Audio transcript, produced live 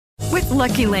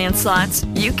Lucky Land Slots,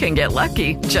 you can get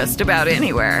lucky just about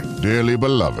anywhere. Dearly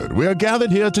beloved, we are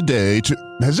gathered here today to...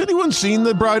 Has anyone seen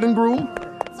the bride and groom?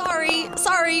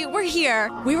 Sorry, we're here.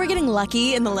 We were getting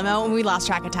lucky in the limo and we lost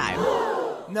track of time.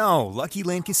 No, Lucky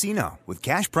Land Casino, with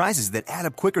cash prizes that add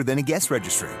up quicker than a guest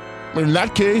registry. In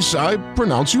that case, I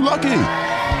pronounce you lucky.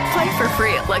 Play for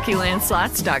free at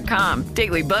LuckyLandSlots.com.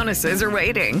 Daily bonuses are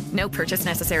waiting. No purchase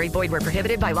necessary. Void where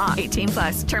prohibited by law.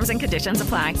 18+. Terms and conditions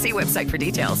apply. See website for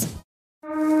details.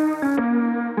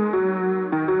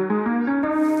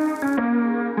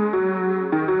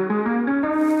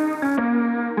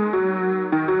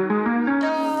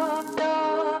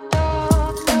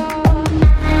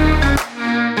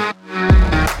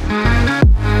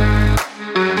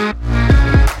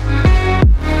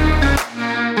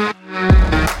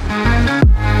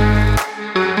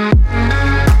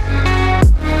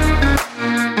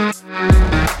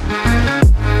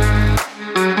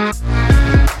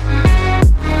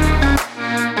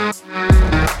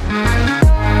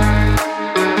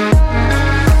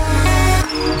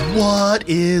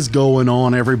 Going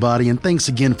on, everybody, and thanks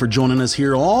again for joining us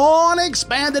here on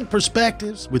Expanded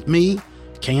Perspectives with me,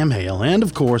 Cam Hale, and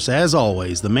of course, as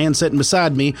always, the man sitting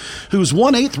beside me, who's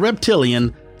 1/8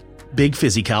 reptilian, Big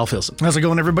Fizzy Kyle Filson. How's it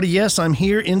going, everybody? Yes, I'm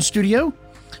here in studio.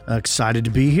 Excited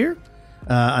to be here.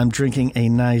 I'm drinking a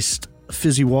nice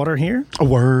fizzy water here. A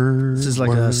word. This is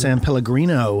like a San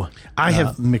Pellegrino. I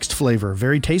have mixed flavor.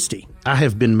 Very tasty. I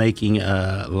have been making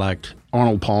like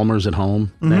Arnold Palmer's at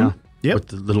home now. Yep. With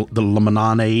the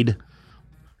lemonade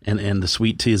and the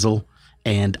sweet tizzle.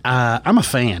 And I'm a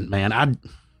fan, man. I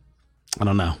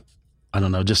don't know.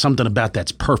 Just something about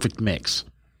that's perfect mix.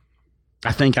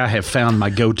 I think I have found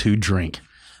my go-to drink.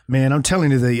 Man, I'm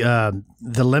telling you,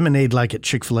 the lemonade like at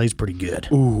Chick-fil-A is pretty good.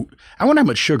 Ooh. I wonder how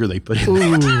much sugar they put in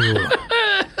that.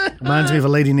 Reminds me of a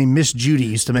lady named Miss Judy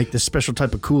used to make this special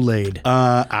type of Kool-Aid.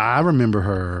 I remember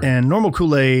her. And normal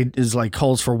Kool-Aid is like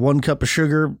calls for 1 cup of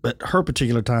sugar, but her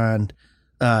particular kind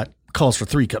calls for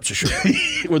 3 cups of sugar.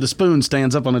 Where the spoon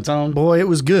stands up on its own. Boy, it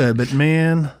was good, but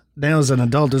man, now as an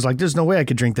adult, it's like there's no way I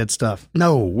could drink that stuff.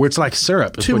 No, where it's like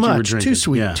syrup. Is too what much, you were drinking. too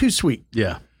sweet, yeah. too sweet.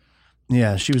 Yeah.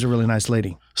 Yeah, she was a really nice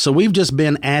lady. So we've just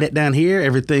been at it down here.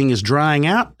 Everything is drying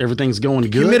out. Everything's going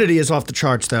good. Humidity is off the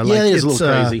charts, though. Yeah, it is a little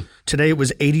crazy. Today it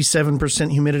was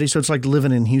 87% humidity, so it's like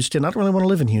living in Houston. I don't really want to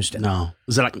live in Houston. No.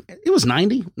 Is that like, it was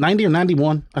 90 or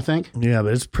 91, I think. Yeah,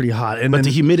 but it's pretty hot. And but then,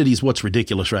 the humidity is what's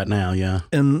ridiculous right now, yeah.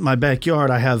 In my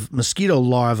backyard, I have mosquito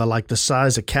larvae like the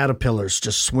size of caterpillars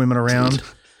just swimming around.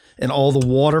 And all the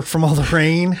water from all the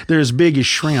rain. They're as big as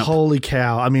shrimp. Holy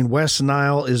cow. I mean, West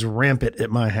Nile is rampant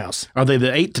at my house. Are they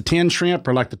the 8 to 10 shrimp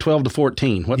or like the 12 to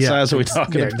 14? What size are we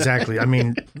talking about? Yeah, exactly. I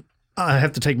mean, I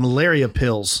have to take malaria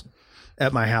pills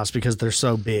at my house because they're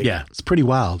so big. Yeah, it's pretty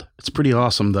wild. It's pretty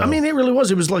awesome, though. I mean, it really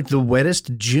was. It was like the wettest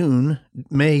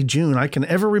May, June I can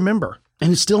ever remember.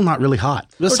 And it's still not really hot,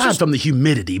 aside from the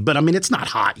humidity. But, I mean, it's not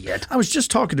hot yet. I was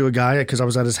just talking to a guy because I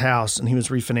was at his house, and he was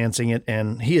refinancing it,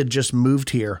 and he had just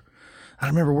moved here. I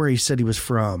don't remember where he said he was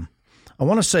from. I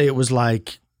want to say it was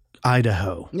like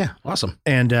Idaho. Yeah, awesome.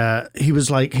 And he was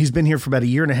like, he's been here for about a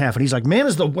year and a half. And he's like, man,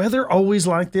 is the weather always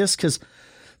like this? Because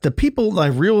the people,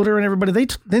 like realtor and everybody,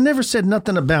 they never said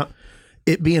nothing about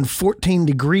it being 14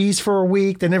 degrees for a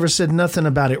week. They never said nothing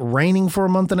about it raining for a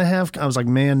month and a half. I was like,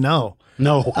 man, no.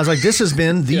 I was like, this has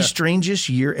been the strangest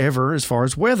year ever as far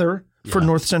as weather for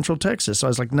North Central Texas. So I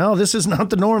was like, no, this is not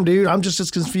the norm, dude. I'm just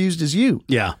as confused as you.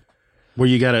 Yeah. Where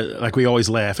you got to, like we always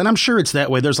laugh. And I'm sure it's that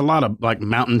way. There's a lot of like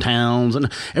mountain towns and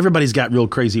everybody's got real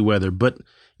crazy weather. But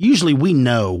usually we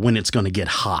know when it's going to get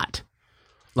hot.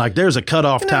 Like there's a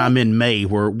cutoff time in May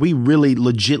where we really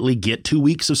legitly get 2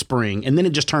 weeks of spring. And then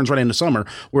it just turns right into summer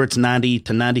where it's 90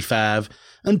 to 95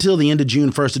 until the end of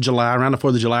June, 1st of July. Around the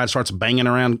 4th of July, it starts banging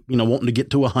around, wanting to get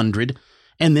to 100.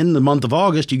 And then the month of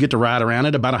August, you get to ride around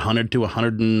at about 100 to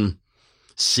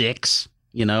 106.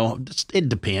 It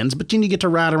depends, but then you get to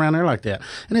ride around there like that.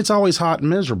 And it's always hot and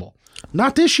miserable.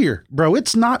 Not this year, bro.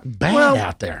 It's not bad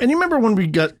out there. And you remember when we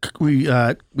got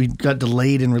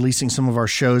delayed in releasing some of our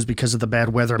shows because of the bad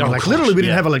weather? I mean, literally, we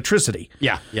didn't have electricity.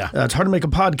 Yeah. It's hard to make a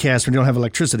podcast when you don't have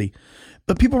electricity.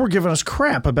 But people were giving us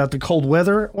crap about the cold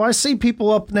weather. Well, I see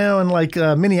people up now in like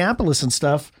Minneapolis and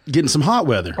stuff. Getting some hot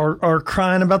weather. Are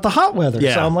crying about the hot weather.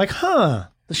 Yeah. So I'm like,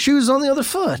 the shoe's on the other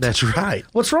foot. That's right.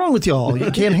 What's wrong with y'all?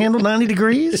 You can't handle 90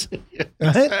 degrees? Right?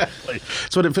 Exactly.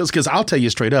 That's what it feels. Because I'll tell you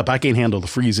straight up, I can't handle the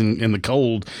freezing and the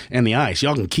cold and the ice.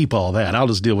 Y'all can keep all that. I'll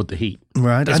just deal with the heat.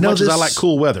 Right. As much as I like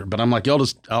cool weather, but I'm like,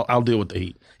 I'll deal with the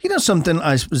heat. You know something?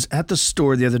 I was at the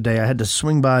store the other day. I had to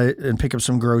swing by and pick up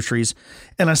some groceries,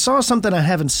 and I saw something I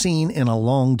haven't seen in a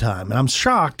long time, and I'm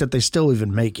shocked that they still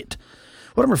even make it.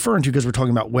 What I'm referring to, because we're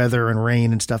talking about weather and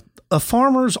rain and stuff, a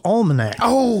Farmer's Almanac.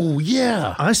 Oh,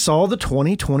 yeah. I saw the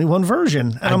 2021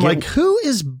 version, and I'm like, who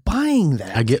is buying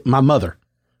that? I get my mother.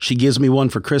 She gives me one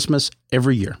for Christmas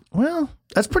every year. Well,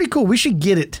 that's pretty cool. We should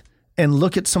get it and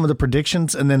look at some of the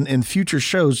predictions, and then in future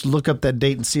shows, look up that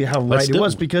date and see how right it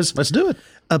was, because let's do it.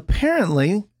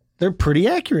 Apparently, they're pretty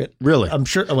accurate. Really? I'm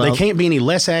sure. Well, they can't be any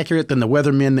less accurate than the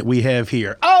weathermen that we have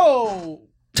here. Oh!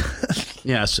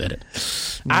 Yeah, I said it.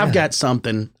 Yeah. I've got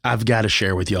something I've got to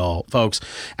share with y'all, folks.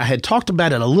 I had talked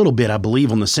about it a little bit, I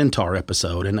believe, on the Centaur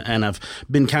episode, and I've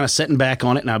been kind of sitting back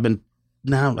on it, and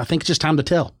now I think it's just time to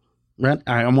tell. Right?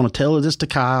 I want to tell this to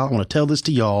Kyle. I want to tell this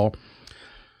to y'all.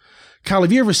 Kyle,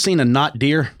 have you ever seen a knot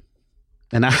deer?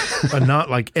 And a knot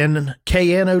like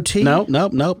N-K-N-O-T? No,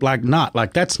 like not.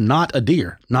 Like that's not a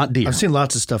deer, not deer. I've seen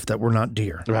lots of stuff that were not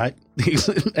deer. Right?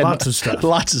 Lots of stuff.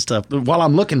 Lots of stuff while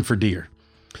I'm looking for deer.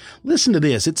 Listen to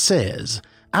this. It says,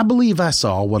 I believe I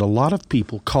saw what a lot of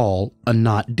people call a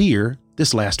knot deer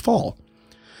this last fall.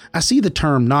 I see the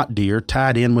term knot deer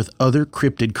tied in with other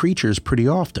cryptid creatures pretty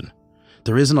often.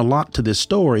 There isn't a lot to this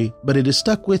story, but it has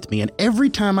stuck with me, and every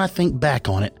time I think back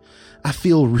on it, I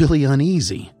feel really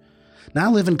uneasy. Now,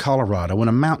 I live in Colorado in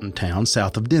a mountain town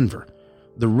south of Denver.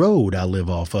 The road I live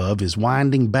off of is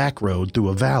winding back road through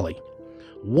a valley.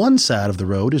 One side of the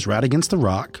road is right against the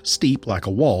rock, steep like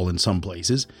a wall in some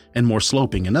places, and more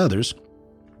sloping in others,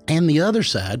 and the other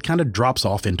side kind of drops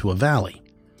off into a valley.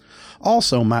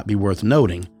 Also might be worth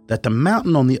noting that the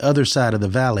mountain on the other side of the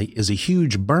valley is a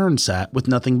huge burn site with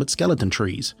nothing but skeleton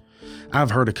trees.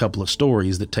 I've heard a couple of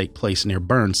stories that take place near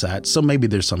burn sites, so maybe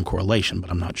there's some correlation, but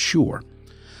I'm not sure.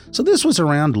 So this was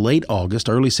around late August,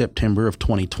 early September of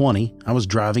 2020. I was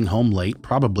driving home late,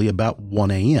 probably about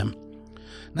 1 a.m.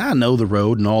 Now I know the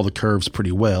road and all the curves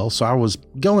pretty well, so I was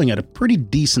going at a pretty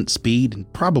decent speed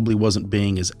and probably wasn't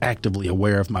being as actively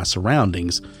aware of my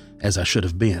surroundings as I should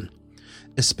have been,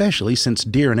 especially since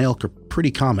deer and elk are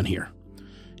pretty common here.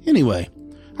 Anyway,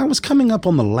 I was coming up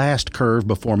on the last curve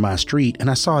before my street and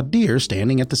I saw a deer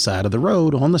standing at the side of the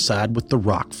road on the side with the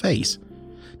rock face.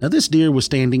 Now this deer was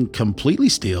standing completely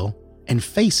still and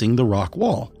facing the rock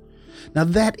wall. Now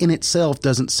that in itself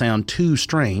doesn't sound too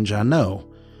strange, I know,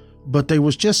 but there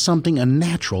was just something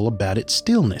unnatural about its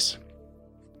stillness.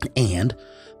 And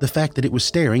the fact that it was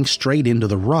staring straight into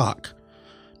the rock.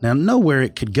 Now nowhere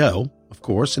it could go, of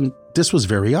course, and this was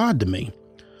very odd to me.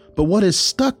 But what has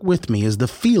stuck with me is the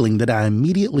feeling that I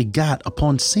immediately got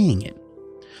upon seeing it.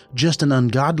 Just an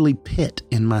ungodly pit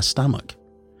in my stomach.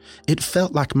 It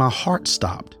felt like my heart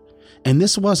stopped. And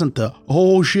this wasn't the,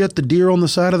 oh shit, the deer on the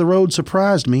side of the road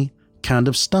surprised me kind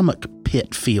of stomach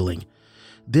pit feeling.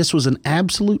 This was an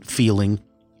absolute feeling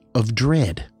of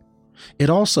dread. It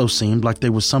also seemed like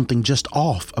there was something just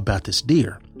off about this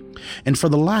deer. And for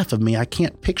the life of me, I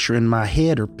can't picture in my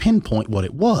head or pinpoint what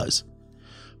it was.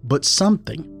 But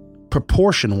something,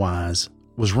 proportion-wise,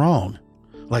 was wrong.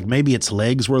 Like maybe its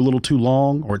legs were a little too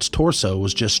long or its torso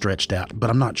was just stretched out, but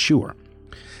I'm not sure.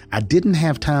 I didn't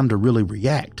have time to really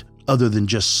react other than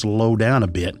just slow down a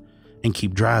bit and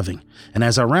keep driving. And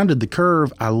as I rounded the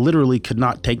curve, I literally could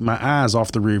not take my eyes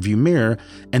off the rearview mirror,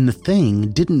 and the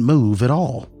thing didn't move at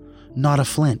all. Not a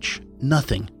flinch,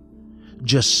 nothing.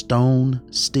 Just stone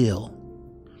still.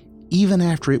 Even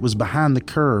after it was behind the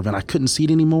curve and I couldn't see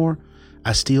it anymore,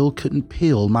 I still couldn't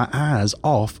peel my eyes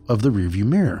off of the rearview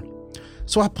mirror.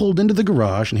 So I pulled into the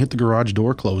garage and hit the garage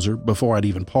door closer before I'd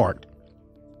even parked.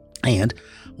 And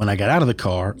when I got out of the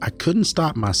car, I couldn't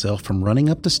stop myself from running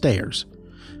up the stairs.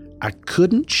 I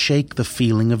couldn't shake the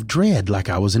feeling of dread like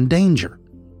I was in danger.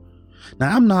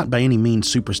 Now, I'm not by any means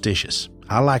superstitious.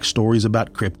 I like stories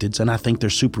about cryptids and I think they're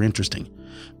super interesting,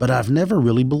 but I've never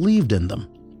really believed in them.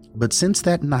 But since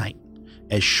that night,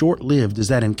 as short-lived as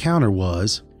that encounter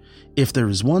was, if there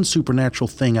is one supernatural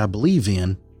thing I believe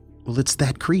in, well, it's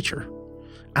that creature.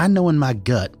 I know in my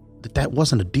gut that that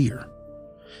wasn't a deer.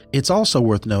 It's also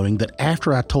worth noting that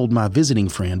after I told my visiting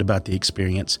friend about the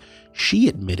experience, she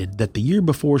admitted that the year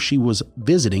before she was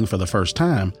visiting for the first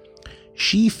time,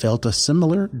 she felt a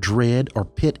similar dread or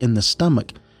pit in the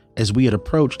stomach as we had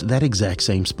approached that exact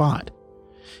same spot.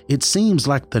 It seems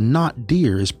like the knot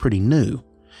deer is pretty new,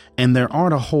 and there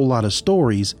aren't a whole lot of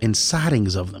stories and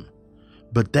sightings of them.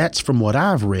 But that's from what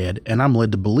I've read, and I'm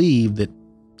led to believe that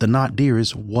the knot deer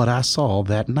is what I saw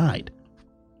that night.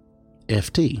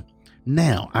 FT.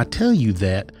 Now, I tell you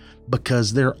that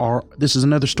because this is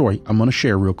another story I'm going to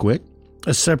share real quick.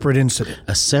 A separate incident.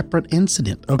 A separate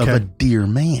incident of a deer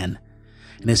man.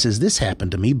 And it says this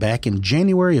happened to me back in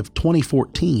January of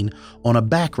 2014 on a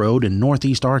back road in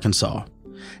northeast Arkansas.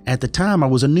 At the time, I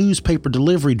was a newspaper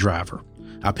delivery driver.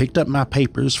 I picked up my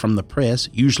papers from the press,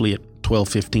 usually at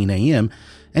 12:15 a.m.,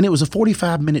 and it was a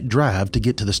 45-minute drive to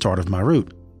get to the start of my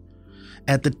route.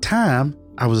 At the time,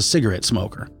 I was a cigarette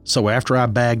smoker, so after I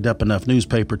bagged up enough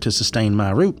newspaper to sustain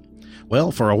my route,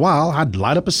 well, for a while, I'd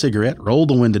light up a cigarette, roll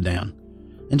the window down,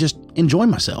 and just enjoy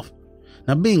myself.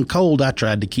 Now, being cold, I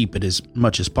tried to keep it as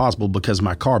much as possible because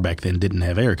my car back then didn't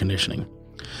have air conditioning.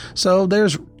 So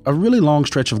there's a really long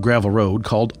stretch of gravel road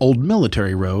called Old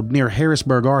Military Road near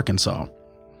Harrisburg, Arkansas.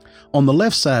 On the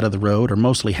left side of the road are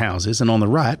mostly houses, and on the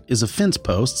right is a fence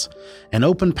posts, an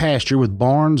open pasture with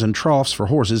barns and troughs for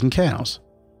horses and cows.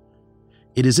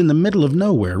 It is in the middle of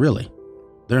nowhere, really.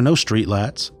 There are no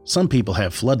streetlights. Some people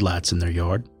have floodlights in their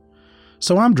yard.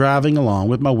 So I'm driving along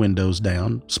with my windows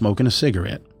down, smoking a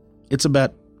cigarette. It's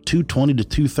about 2:20 to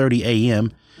 2:30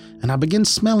 a.m., and I begin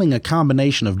smelling a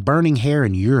combination of burning hair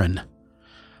and urine.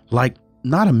 Like,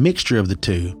 not a mixture of the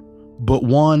two, but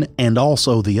one and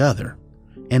also the other.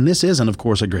 And this isn't, of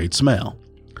course, a great smell.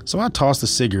 So I toss the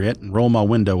cigarette and roll my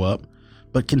window up,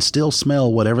 but can still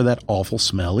smell whatever that awful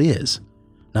smell is.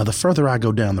 Now, the further I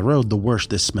go down the road, the worse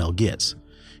this smell gets.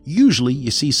 Usually,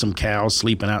 you see some cows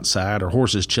sleeping outside or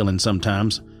horses chilling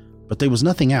sometimes, but there was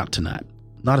nothing out tonight.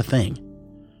 Not a thing.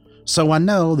 So I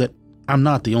know that I'm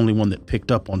not the only one that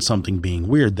picked up on something being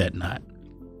weird that night.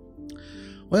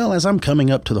 Well, as I'm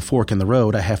coming up to the fork in the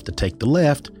road, I have to take the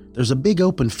left. There's a big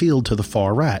open field to the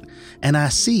far right, and I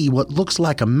see what looks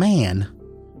like a man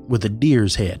with a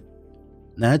deer's head.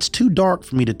 Now, it's too dark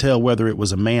for me to tell whether it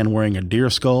was a man wearing a deer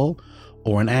skull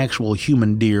or an actual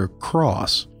human deer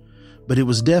cross, but it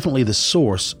was definitely the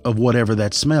source of whatever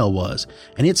that smell was,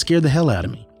 and it scared the hell out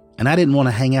of me. And I didn't want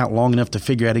to hang out long enough to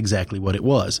figure out exactly what it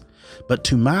was. But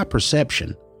to my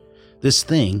perception, this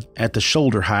thing at the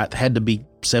shoulder height had to be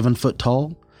 7 foot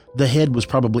tall. The head was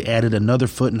probably added another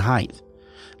foot in height.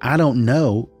 I don't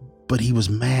know, but he was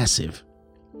massive.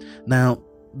 Now,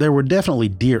 there were definitely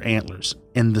deer antlers,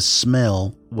 and the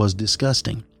smell was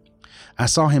disgusting. I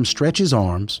saw him stretch his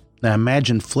arms. Now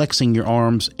imagine flexing your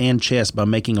arms and chest by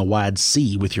making a wide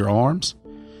C with your arms.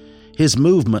 His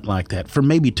movement like that, for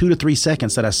maybe 2 to 3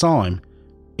 seconds that I saw him,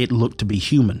 it looked to be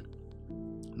human.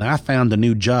 Now, I found a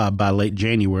new job by late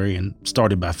January and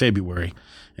started by February,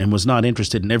 and was not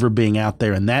interested in ever being out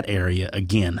there in that area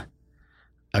again.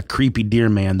 A creepy deer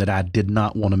man that I did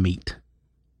not want to meet.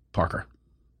 Parker.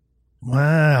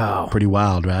 Wow. Pretty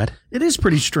wild, right? It is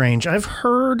pretty strange. I've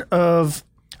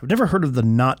never heard of the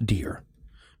not deer,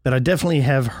 but I definitely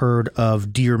have heard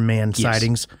of deer man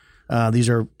sightings. These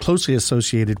are closely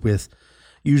associated with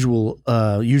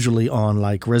usually on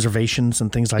like reservations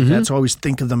and things like that. So I always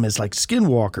think of them as like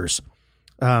skinwalkers,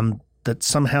 that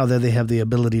somehow they have the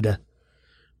ability to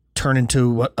turn into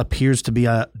what appears to be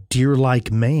a deer-like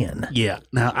man. Yeah.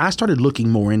 Now, I started looking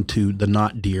more into the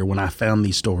not deer when I found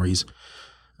these stories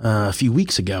a few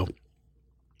weeks ago.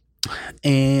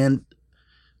 And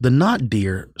the not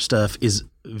deer stuff is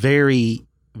very,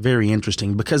 very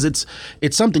interesting because it's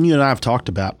something you and I have talked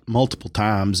about multiple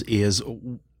times is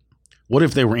what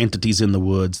if there were entities in the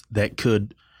woods that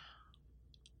could,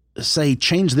 say,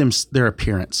 change their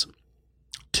appearance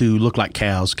to look like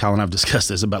cows. Kyle and I have discussed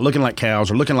this about looking like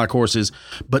cows or looking like horses,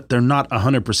 but they're not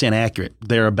 100% accurate.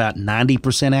 They're about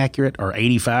 90% accurate or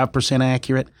 85%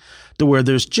 accurate to where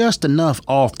there's just enough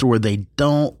off to where they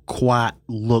don't quite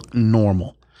look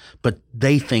normal, but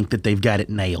they think that they've got it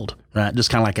nailed, right? Just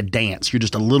kind of like a dance. You're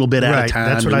just a little bit out of time.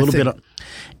 That's what a little I think.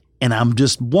 And I'm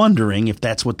just wondering if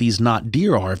that's what these not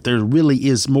deer are, if there really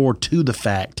is more to the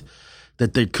fact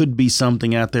that there could be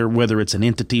something out there, whether it's an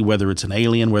entity, whether it's an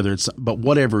alien, but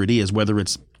whatever it is, whether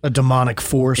it's a demonic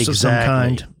force of some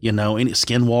kind, any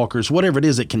skinwalkers, whatever it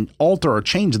is that can alter or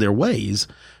change their ways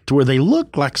to where they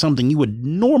look like something you would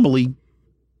normally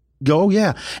go, oh,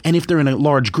 yeah. And if they're in a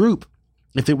large group,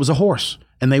 if it was a horse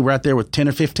and they were out there with 10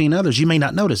 or 15 others, you may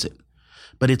not notice it.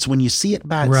 But it's when you see it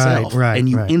by itself and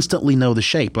you instantly know the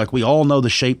shape, like we all know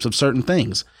the shapes of certain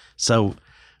things. So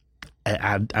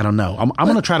I don't know. I'm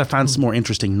going to try to find some more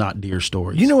interesting not deer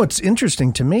stories. You know what's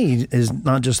interesting to me is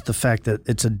not just the fact that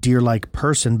it's a deer-like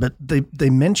person, but they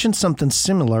mentioned something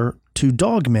similar to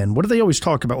dogmen. What do they always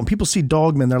talk about? When people see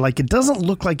dogmen, they're like, it doesn't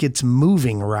look like it's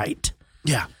moving right.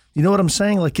 Yeah. You know what I'm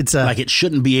saying? Like like it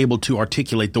shouldn't be able to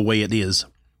articulate the way it is.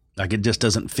 Like it just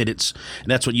doesn't fit its.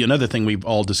 And that's what another thing we've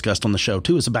all discussed on the show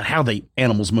too is about how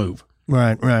animals move.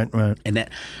 Right. And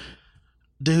that.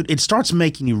 Dude, it starts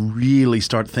making you really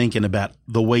start thinking about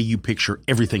the way you picture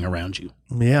everything around you.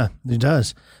 Yeah, it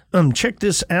does. Check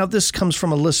this out. This comes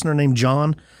from a listener named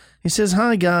John. He says,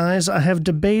 "Hi, guys. I have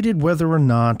debated whether or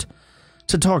not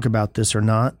to talk about this or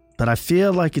not, but I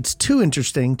feel like it's too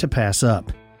interesting to pass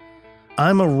up.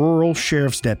 I'm a rural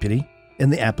sheriff's deputy in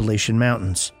the Appalachian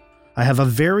Mountains. I have a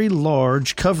very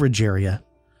large coverage area,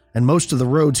 and most of the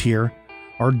roads here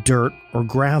are dirt or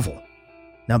gravel.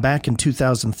 Now, back in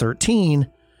 2013,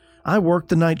 I worked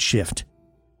the night shift,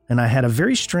 and I had a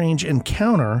very strange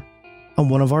encounter on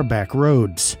one of our back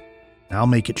roads. I'll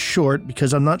make it short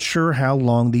because I'm not sure how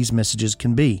long these messages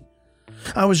can be.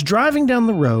 I was driving down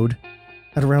the road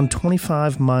at around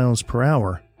 25 miles per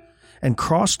hour and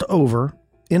crossed over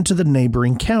into the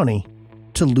neighboring county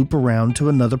to loop around to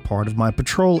another part of my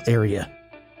patrol area.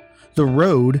 The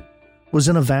road was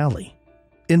in a valley,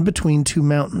 in between two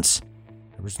mountains.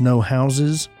 There was no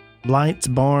houses, lights,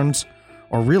 barns,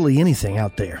 or really anything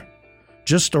out there.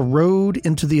 Just a road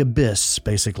into the abyss,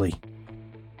 basically.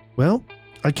 Well,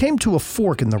 I came to a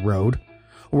fork in the road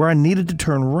where I needed to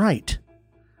turn right,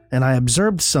 and I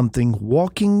observed something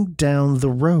walking down the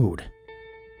road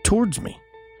towards me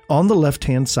on the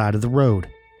left-hand side of the road.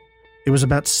 It was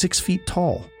about 6 feet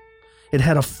tall. It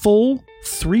had a full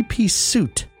 3-piece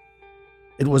suit.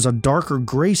 It was a darker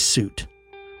gray suit,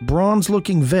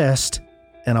 bronze-looking vest,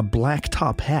 and a black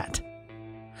top hat.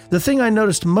 The thing I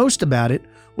noticed most about it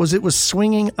was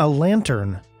swinging a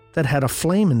lantern that had a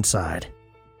flame inside.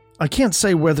 I can't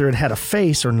say whether it had a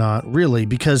face or not, really,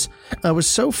 because I was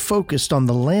so focused on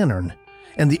the lantern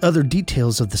and the other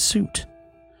details of the suit.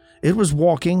 It was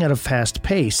walking at a fast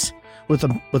pace with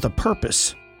a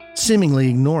purpose, seemingly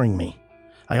ignoring me.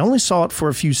 I only saw it for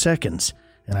a few seconds,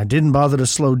 and I didn't bother to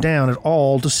slow down at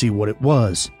all to see what it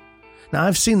was. Now,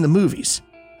 I've seen the movies,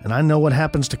 and I know what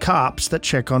happens to cops that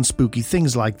check on spooky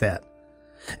things like that.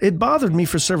 It bothered me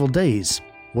for several days,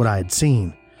 what I had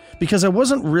seen, because I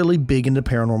wasn't really big into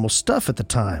paranormal stuff at the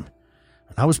time.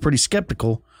 I was pretty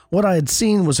skeptical. What I had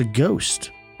seen was a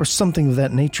ghost or something of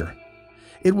that nature.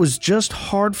 It was just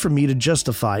hard for me to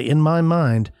justify in my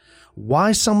mind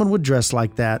why someone would dress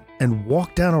like that and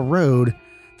walk down a road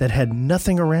that had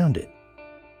nothing around it.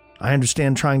 I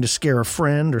understand trying to scare a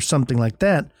friend or something like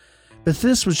that, but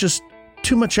this was just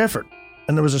too much effort,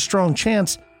 and there was a strong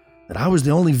chance that I was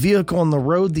the only vehicle on the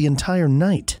road the entire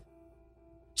night.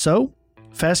 So,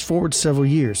 fast forward several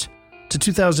years to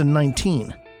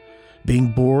 2019.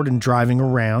 Being bored and driving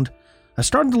around, I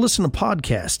started to listen to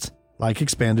podcasts like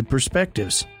Expanded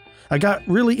Perspectives. I got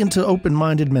really into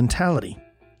open-minded mentality.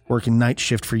 Working night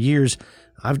shift for years,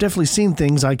 I've definitely seen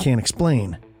things I can't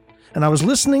explain. And I was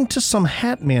listening to some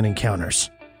Hat Man encounters.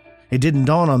 It didn't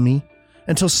dawn on me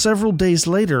until several days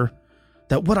later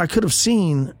that what I could have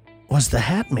seen was the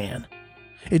Hat Man.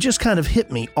 It just kind of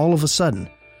hit me all of a sudden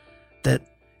that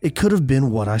it could have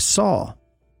been what I saw.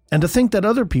 And to think that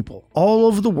other people all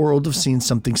over the world have seen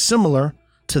something similar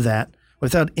to that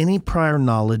without any prior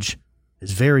knowledge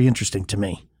is very interesting to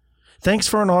me. Thanks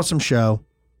for an awesome show.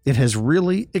 It has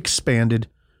really expanded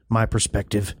my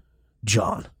perspective,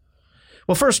 John.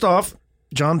 Well, first off,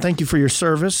 John, thank you for your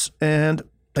service, and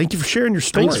thank you for sharing your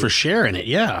story. Thanks for sharing it,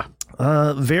 yeah.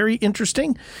 Very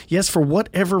interesting. Yes, for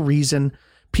whatever reason,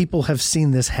 people have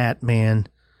seen this Hat Man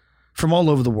from all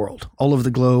over the world, all over the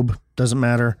globe, doesn't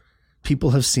matter.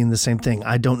 People have seen the same thing.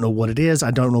 I don't know what it is. I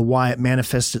don't know why it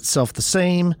manifests itself the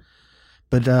same,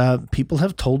 but people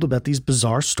have told about these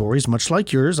bizarre stories, much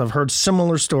like yours. I've heard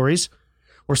similar stories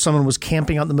where someone was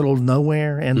camping out in the middle of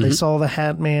nowhere and they saw the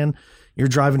Hat Man. You're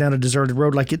driving down a deserted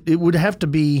road. Like it would have to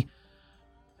be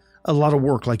a lot of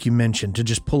work, like you mentioned, to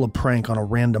just pull a prank on a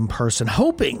random person,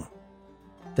 hoping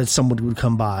that somebody would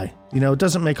come by. You know, it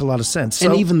doesn't make a lot of sense.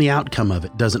 So, and even the outcome of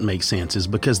it doesn't make sense, is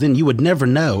because then you would never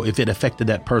know if it affected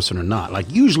that person or not. Like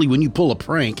usually when you pull a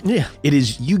prank, it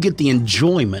is you get the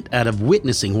enjoyment out of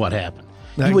witnessing what happened.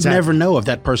 You would never know if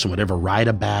that person would ever write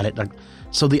about it. Like,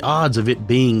 so the odds of it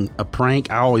being a prank,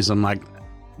 I'm like,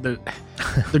 the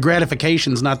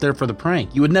gratification's not there for the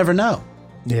prank. You would never know.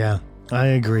 Yeah, I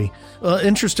agree.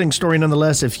 Interesting story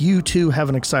nonetheless. If you too have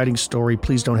an exciting story,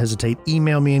 please don't hesitate.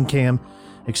 Email me and Cam,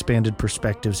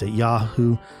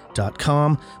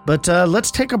 expandedperspectives@yahoo.com. But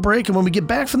let's take a break, and when we get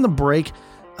back from the break,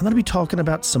 I'm going to be talking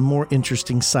about some more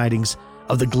interesting sightings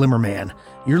of the Glimmer Man.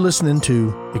 You're listening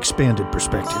to Expanded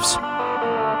Perspectives.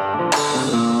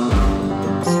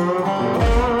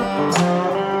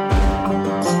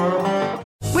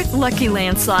 With Lucky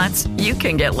Land Slots, you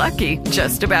can get lucky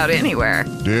just about anywhere.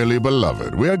 Dearly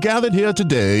beloved, we are gathered here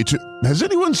today to... Has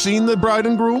anyone seen the bride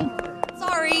and groom?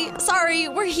 Sorry,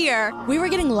 we're here. We were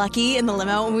getting lucky in the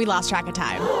limo and we lost track of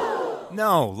time.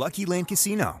 No, Lucky Land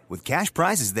Casino, with cash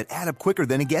prizes that add up quicker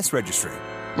than a guest registry.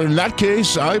 In that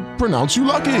case, I pronounce you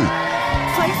lucky.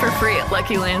 Play for free at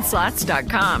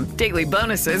LuckyLandSlots.com. Daily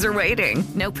bonuses are waiting.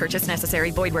 No purchase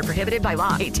necessary. Void where prohibited by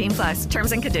law. 18+.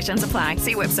 Terms and conditions apply.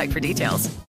 See website for details.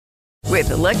 With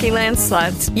Lucky Land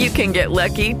Slots, you can get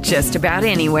lucky just about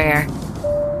anywhere.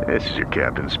 This is your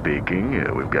captain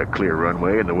speaking. We've got clear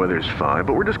runway and the weather's fine,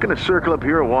 but we're just going to circle up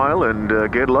here a while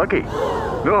and get lucky.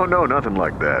 No, nothing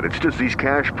like that. It's just these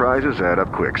cash prizes add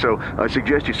up quick. So I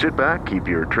suggest you sit back, keep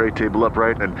your tray table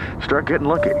upright, and start getting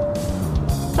lucky.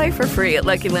 Play for free at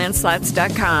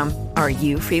LuckyLandSlots.com. Are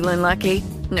you feeling lucky?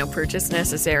 No purchase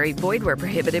necessary. Void where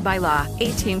prohibited by law.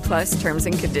 18 plus terms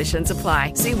and conditions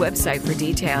apply. See website for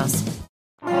details.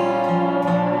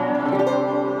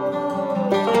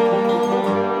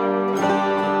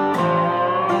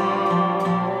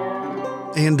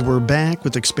 And we're back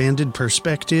with Expanded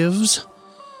Perspectives.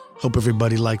 Hope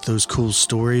everybody liked those cool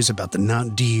stories about the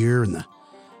not deer and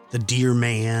the deer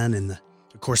man and,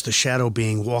 of course, the shadow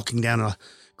being walking down a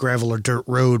gravel or dirt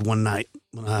road one night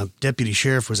when a deputy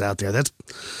sheriff was out there. That's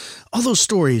all those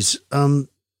stories. They're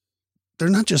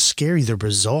not just scary, they're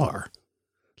bizarre.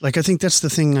 Like, I think that's the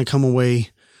thing I come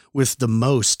away with the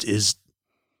most is,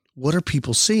 what are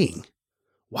people seeing?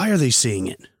 Why are they seeing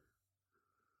it?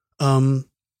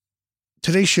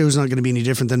 Today's show is not going to be any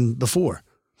different than before.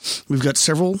 We've got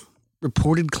several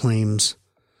reported claims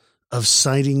of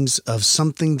sightings of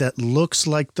something that looks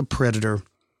like the Predator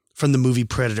from the movie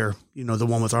Predator, you know, the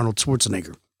one with Arnold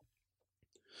Schwarzenegger.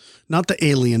 Not the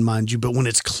alien, mind you, but when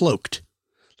it's cloaked,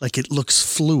 like it looks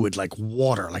fluid, like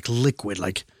water, like liquid,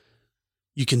 like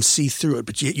you can see through it,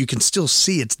 but yet you can still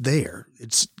see it's there.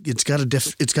 It's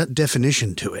got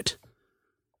definition to it.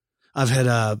 I've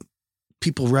had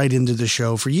people write into the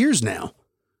show for years now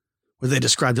where they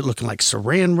described it looking like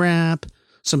saran wrap.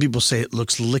 Some people say it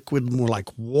looks liquid, more like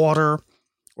water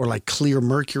or like clear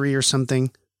mercury or something.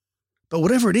 But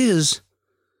whatever it is,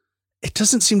 it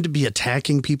doesn't seem to be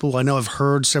attacking people. I know I've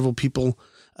heard several people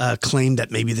claim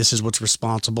that maybe this is what's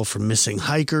responsible for missing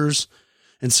hikers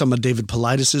and some of David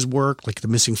Paulides' work, like the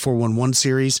Missing 411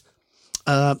 series.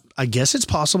 I guess it's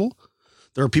possible.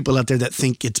 There are people out there that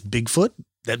think it's Bigfoot,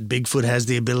 that Bigfoot has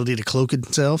the ability to cloak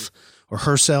himself or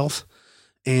herself,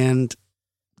 and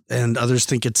others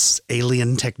think it's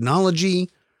alien technology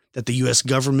that the U.S.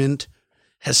 government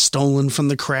has stolen from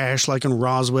the crash, like in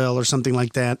Roswell or something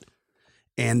like that,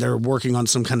 and they're working on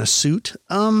some kind of suit.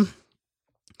 Some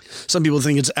people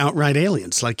think it's outright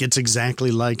aliens, like it's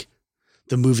exactly like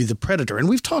the movie The Predator, and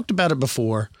we've talked about it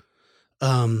before.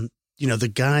 You know, the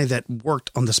guy that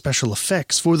worked on the special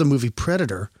effects for the movie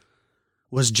Predator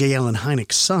was J. Allen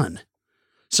Hynek's son.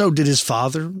 So did his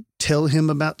father tell him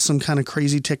about some kind of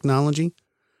crazy technology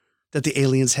that the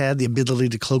aliens had, the ability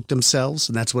to cloak themselves,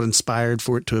 and that's what inspired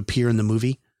for it to appear in the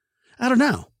movie? I don't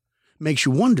know. Makes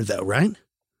you wonder, though, right?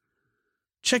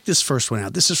 Check this first one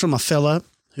out. This is from a fella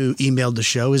who emailed the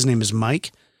show. His name is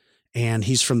Mike, and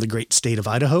he's from the great state of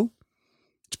Idaho.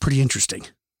 It's pretty interesting.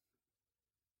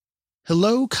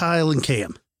 Hello, Kyle and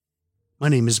Cam. My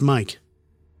name is Mike,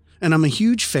 and I'm a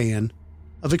huge fan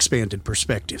of Expanded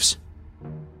Perspectives.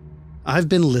 I've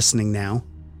been listening now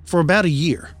for about a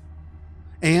year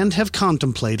and have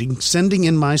contemplating sending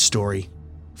in my story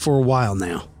for a while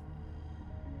now.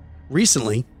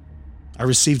 Recently, I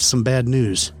received some bad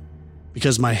news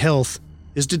because my health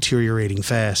is deteriorating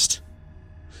fast.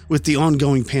 With the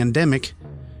ongoing pandemic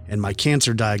and my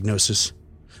cancer diagnosis,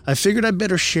 I figured I'd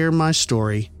better share my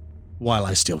story while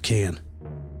I still can.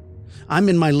 I'm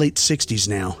in my late 60s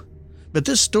now, but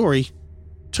this story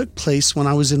took place when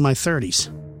I was in my 30s.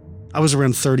 I was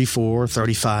around 34 or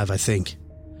 35, I think,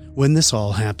 when this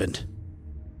all happened.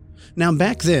 Now,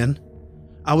 back then,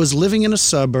 I was living in a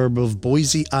suburb of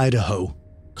Boise, Idaho,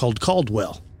 called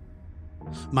Caldwell.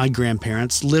 My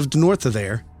grandparents lived north of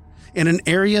there, in an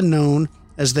area known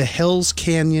as the Hells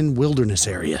Canyon Wilderness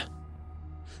Area.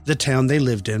 The town they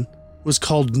lived in was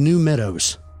called New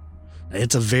Meadows.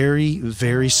 It's a very,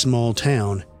 very small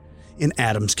town in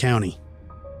Adams County.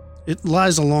 It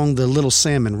lies along the Little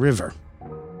Salmon River.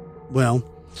 Well,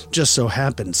 just so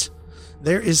happens,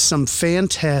 there is some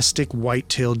fantastic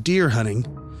white-tailed deer hunting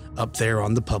up there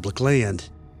on the public land.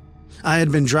 I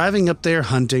had been driving up there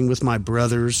hunting with my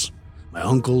brothers, my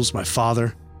uncles, my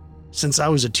father, since I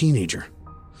was a teenager.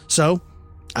 So,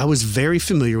 I was very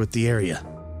familiar with the area.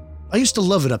 I used to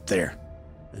love it up there,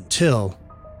 until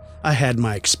I had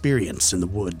my experience in the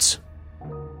woods.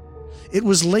 It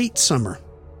was late summer,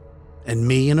 and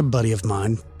me and a buddy of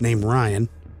mine named Ryan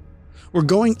were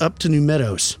going up to New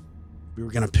Meadows. We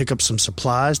were going to pick up some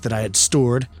supplies that I had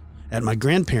stored at my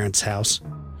grandparents' house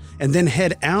and then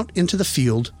head out into the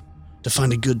field to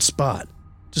find a good spot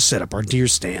to set up our deer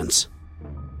stands.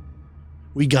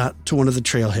 We got to one of the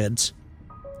trailheads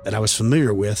that I was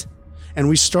familiar with, and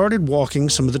we started walking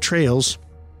some of the trails,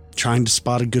 trying to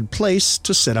spot a good place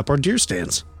to set up our deer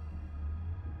stands.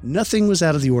 Nothing was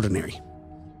out of the ordinary.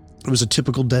 It was a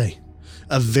typical day,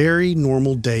 a very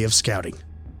normal day of scouting.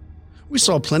 We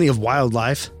saw plenty of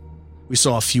wildlife. We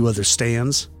saw a few other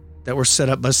stands that were set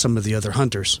up by some of the other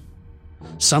hunters.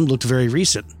 Some looked very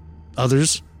recent.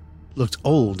 Others looked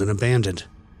old and abandoned.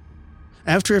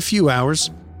 After a few hours,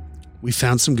 we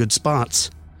found some good spots,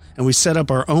 and we set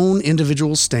up our own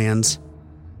individual stands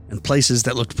and places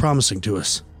that looked promising to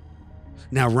us.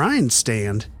 Now, Ryan's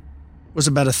stand was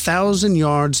about 1,000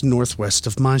 yards northwest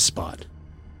of my spot.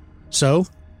 So,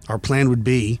 our plan would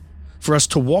be for us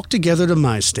to walk together to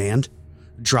my stand,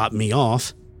 drop me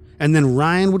off, and then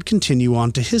Ryan would continue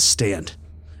on to his stand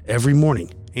every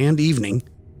morning and evening,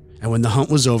 and when the hunt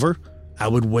was over, I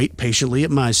would wait patiently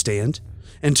at my stand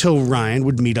until Ryan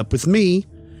would meet up with me,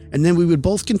 and then we would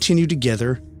both continue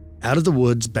together out of the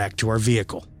woods back to our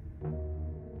vehicle.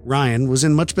 Ryan was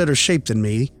in much better shape than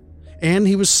me, and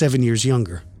he was 7 years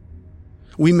younger.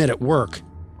 We met at work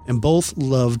and both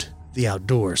loved the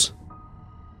outdoors.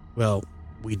 Well,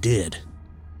 we did.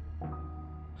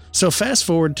 So fast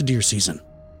forward to deer season.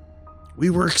 We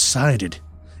were excited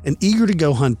and eager to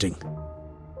go hunting.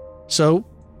 So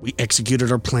we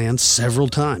executed our plan several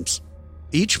times.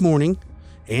 Each morning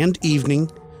and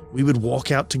evening, we would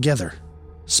walk out together,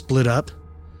 split up,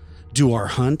 do our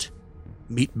hunt,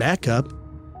 meet back up,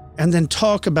 and then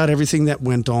talk about everything that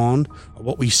went on or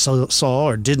what we saw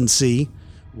or didn't see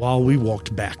while we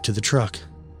walked back to the truck.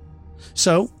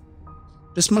 So,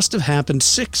 this must have happened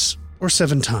 6 or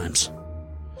 7 times.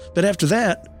 But after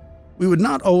that, we would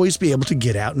not always be able to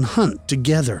get out and hunt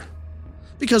together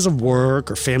because of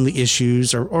work or family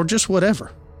issues or just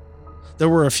whatever. There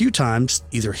were a few times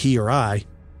either he or I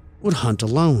would hunt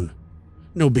alone.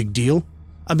 No big deal.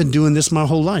 I've been doing this my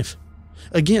whole life.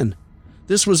 Again,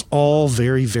 this was all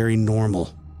very, very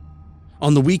normal.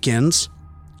 On the weekends,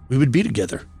 we would be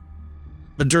together.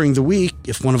 But during the week,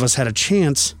 if one of us had a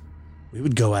chance, we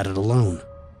would go at it alone.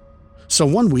 So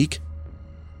one week,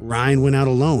 Ryan went out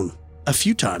alone a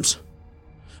few times.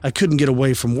 I couldn't get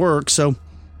away from work, so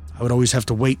I would always have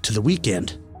to wait to the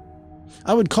weekend.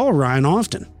 I would call Ryan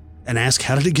often and ask,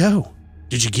 how did it go?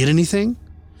 Did you get anything?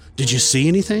 Did you see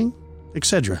anything?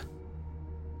 Etc.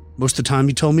 Most of the time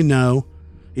he told me no.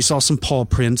 He saw some paw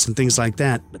prints and things like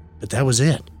that, but that was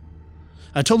it.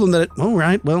 I told him that, all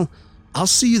right, well, I'll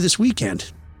see you this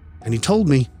weekend. And he told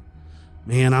me,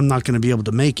 man, I'm not going to be able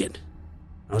to make it.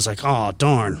 I was like, oh,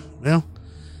 darn. Well,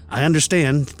 I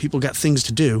understand. People got things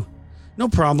to do. No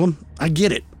problem. I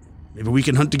get it. Maybe we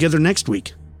can hunt together next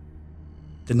week.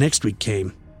 The next week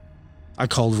came. I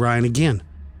called Ryan again,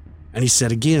 and he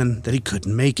said again that he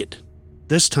couldn't make it.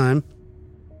 This time,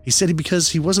 he said because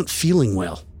he wasn't feeling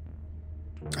well.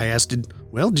 I asked,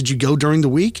 did you go during the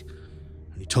week?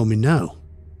 And he told me no.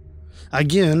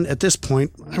 Again, at this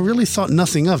point, I really thought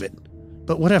nothing of it,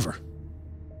 but whatever.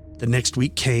 The next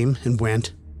week came and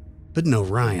went, but no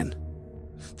Ryan.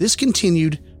 This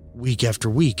continued week after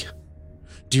week.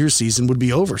 Deer season would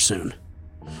be over soon.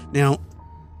 Now,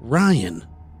 Ryan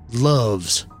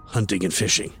loves hunting and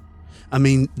fishing. I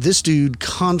mean, this dude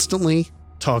constantly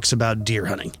talks about deer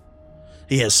hunting.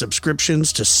 He has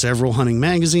subscriptions to several hunting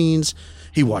magazines.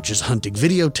 He watches hunting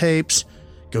videotapes,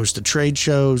 goes to trade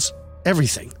shows,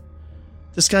 everything.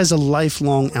 This guy's a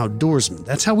lifelong outdoorsman.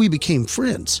 That's how we became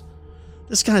friends.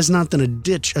 This guy's not going to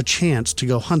ditch a chance to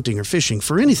go hunting or fishing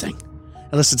for anything,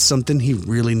 unless it's something he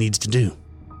really needs to do.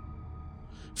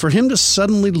 For him to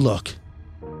suddenly look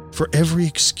for every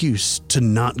excuse to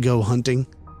not go hunting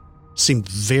seemed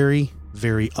very,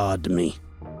 very odd to me.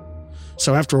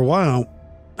 So after a while,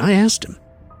 I asked him,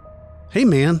 hey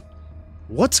man,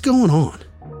 what's going on?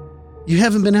 You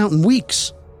haven't been out in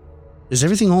weeks. Is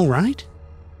everything all right?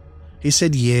 He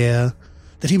said, yeah,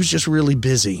 that he was just really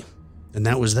busy, and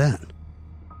that was that.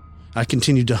 I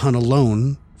continued to hunt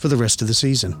alone for the rest of the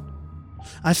season.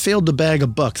 I failed to bag a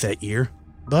buck that year,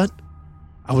 but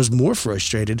I was more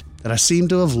frustrated that I seemed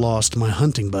to have lost my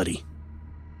hunting buddy.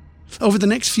 Over the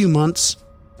next few months,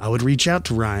 I would reach out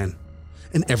to Ryan,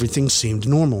 and everything seemed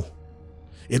normal.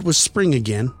 It was spring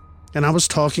again, and I was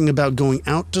talking about going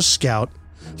out to scout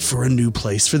for a new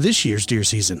place for this year's deer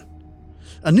season.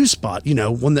 A new spot,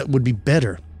 one that would be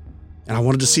better. And I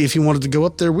wanted to see if he wanted to go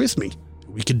up there with me.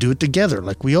 We could do it together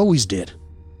like we always did.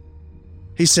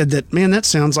 He said that, man, that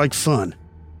sounds like fun.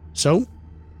 So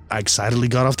I excitedly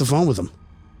got off the phone with him.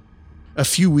 A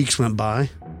few weeks went by,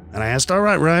 and I asked, all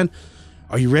right, Ryan,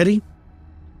 are you ready?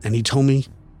 And he told me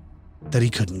that he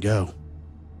couldn't go.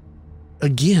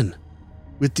 Again,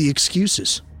 with the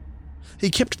excuses. He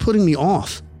kept putting me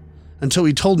off until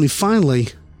he told me finally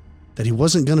that he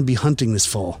wasn't going to be hunting this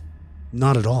fall.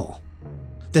 Not at all.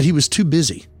 That he was too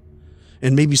busy,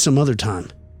 and maybe some other time.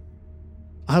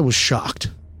 I was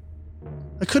shocked.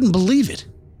 I couldn't believe it.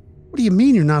 What do you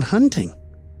mean you're not hunting?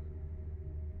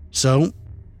 So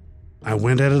I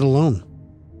went at it alone.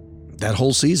 That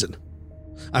whole season.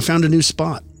 I found a new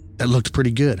spot that looked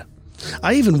pretty good.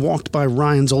 I even walked by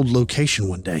Ryan's old location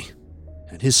one day,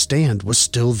 and his stand was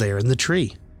still there in the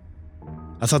tree.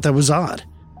 I thought that was odd.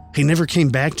 He never came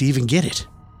back to even get it.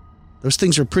 Those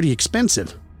things are pretty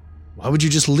expensive. Why would you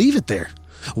just leave it there?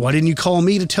 Why didn't you call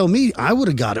me to tell me? I would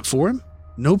have got it for him.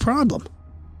 No problem.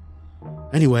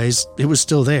 Anyways, it was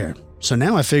still there. So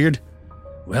now I figured,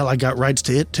 well, I got rights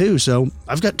to it too, so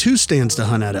I've got 2 stands to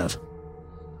hunt out of.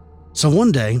 So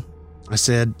one day, I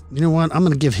said, you know what, I'm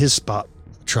going to give his spot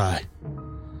a try.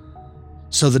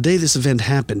 So the day this event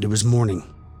happened, it was morning.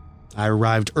 I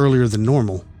arrived earlier than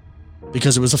normal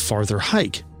because it was a farther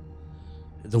hike.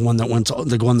 The one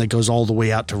that goes all the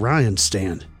way out to Ryan's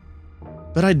stand.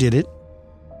 But I did it.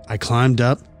 I climbed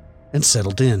up and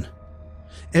settled in.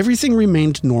 Everything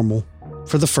remained normal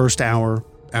for the first hour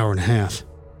and a half.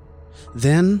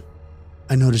 Then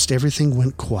I noticed everything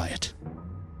went quiet.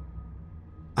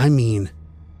 I mean,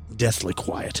 deathly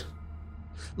quiet.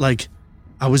 Like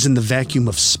I was in the vacuum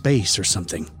of space or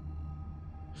something.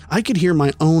 I could hear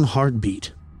my own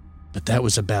heartbeat, but that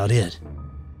was about it.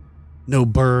 No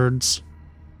birds,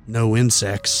 no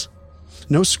insects,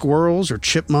 no squirrels or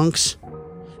chipmunks.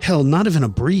 Hell, not even a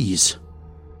breeze.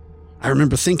 I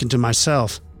remember thinking to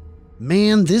myself,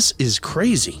 man, this is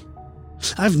crazy.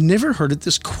 I've never heard it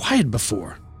this quiet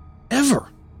before. Ever.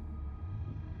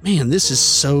 Man, this is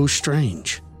so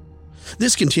strange.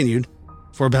 This continued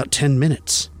for about 10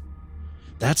 minutes.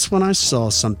 That's when I saw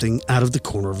something out of the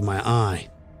corner of my eye.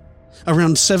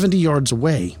 Around 70 yards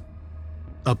away,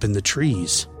 up in the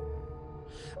trees.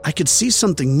 I could see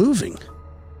something moving,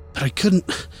 but I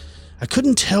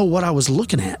couldn't tell what I was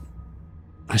looking at.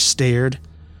 I stared,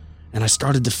 and I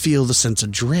started to feel the sense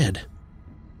of dread.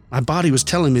 My body was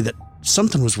telling me that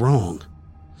something was wrong.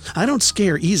 I don't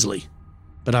scare easily,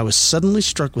 but I was suddenly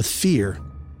struck with fear,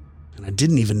 and I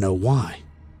didn't even know why.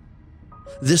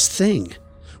 This thing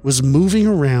was moving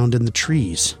around in the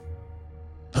trees.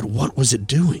 But what was it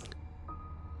doing?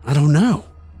 I don't know.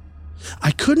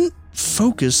 I couldn't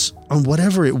focus on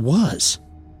whatever it was.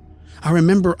 I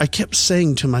remember I kept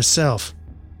saying to myself,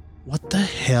 what the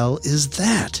hell is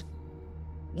that?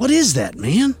 What is that,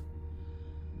 man?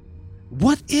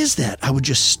 What is that? I would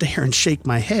just stare and shake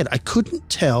my head. I couldn't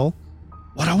tell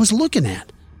what I was looking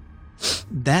at.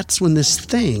 That's when this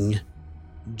thing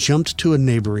jumped to a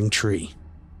neighboring tree.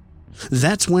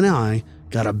 That's when I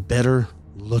got a better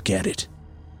look at it.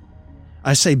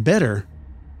 I say better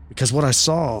because what I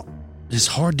saw is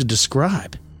hard to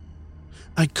describe.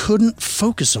 I couldn't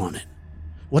focus on it.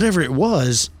 Whatever it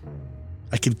was,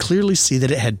 I could clearly see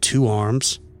that it had 2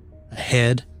 arms, a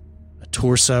head, a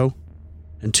torso,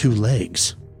 and 2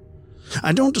 legs.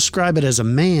 I don't describe it as a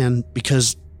man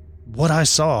because what I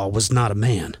saw was not a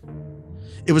man.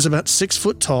 It was about 6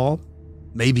 foot tall,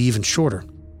 maybe even shorter,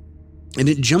 and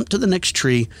it jumped to the next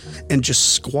tree and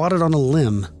just squatted on a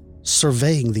limb,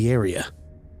 surveying the area.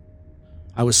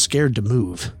 I was scared to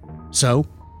move, so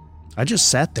I just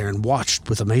sat there and watched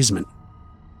with amazement.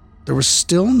 There was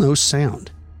still no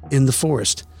sound in the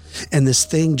forest, and this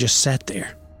thing just sat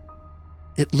there.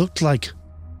 It looked like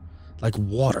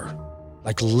water,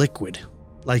 like liquid,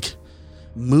 like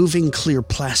moving clear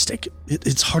plastic.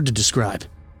 It's hard to describe.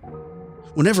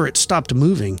 Whenever it stopped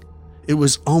moving, it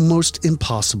was almost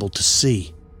impossible to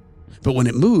see. But when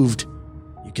it moved,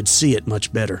 you could see it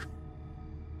much better.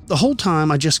 The whole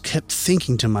time I just kept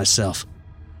thinking to myself,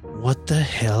 what the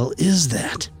hell is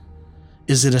that?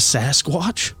 Is it a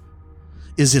Sasquatch?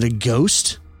 Is it a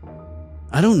ghost?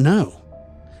 I don't know.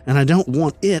 And I don't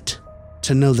want it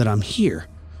to know that I'm here.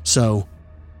 So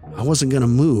I wasn't going to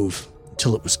move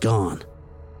until it was gone.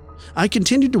 I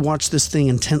continued to watch this thing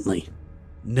intently,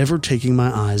 never taking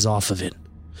my eyes off of it,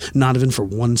 not even for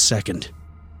 1 second.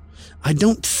 I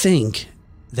don't think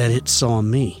that it saw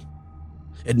me.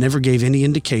 It never gave any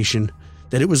indication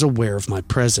that it was aware of my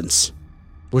presence,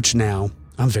 which now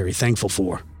I'm very thankful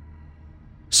for.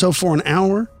 So for an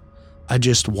hour, I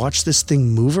just watched this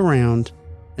thing move around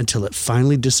until it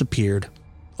finally disappeared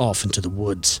off into the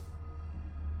woods.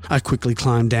 I quickly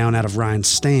climbed down out of Ryan's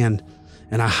stand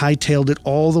and I hightailed it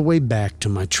all the way back to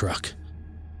my truck.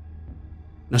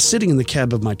 Now, sitting in the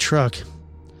cab of my truck,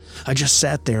 I just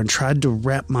sat there and tried to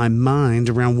wrap my mind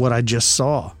around what I just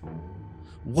saw.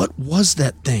 What was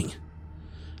that thing?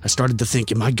 I started to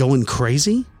think, am I going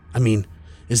crazy? I mean,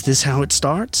 is this how it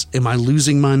starts? Am I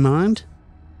losing my mind?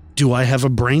 Do I have a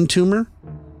brain tumor?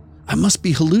 I must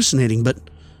be hallucinating, but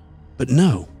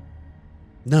no.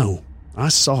 No, I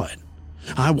saw it.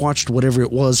 I watched whatever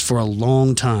it was for a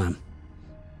long time.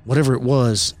 Whatever it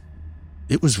was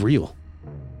real.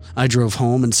 I drove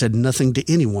home and said nothing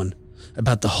to anyone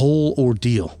about the whole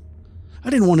ordeal. I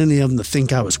didn't want any of them to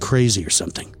think I was crazy or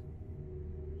something.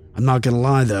 I'm not going to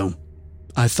lie, though.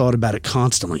 I thought about it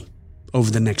constantly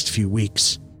over the next few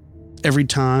weeks. Every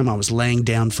time I was laying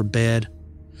down for bed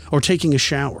or taking a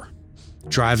shower,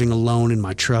 driving alone in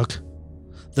my truck,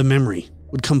 the memory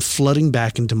would come flooding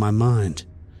back into my mind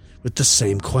with the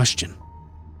same question.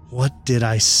 What did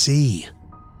I see?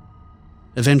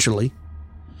 Eventually,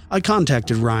 I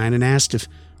contacted Ryan and asked if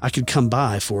I could come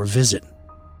by for a visit.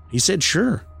 He said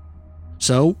sure.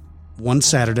 So, one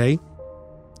Saturday,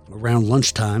 around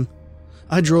lunchtime,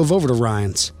 I drove over to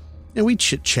Ryan's and we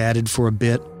chit-chatted for a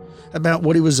bit about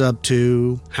what he was up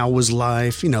to, how was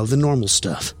life, the normal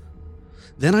stuff.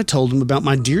 Then I told him about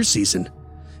my deer season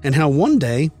and how one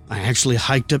day I actually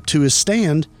hiked up to his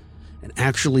stand and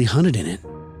actually hunted in it.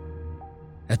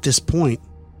 At this point,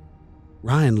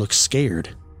 Ryan looked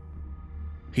scared.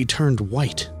 He turned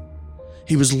white.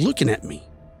 He was looking at me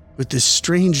with this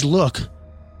strange look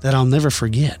that I'll never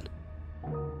forget.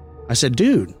 I said,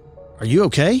 "Dude, are you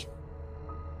okay?"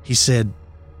 He said,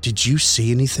 "Did you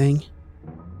see anything?"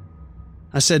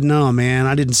 I said, "No, man,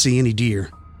 I didn't see any deer."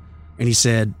 And he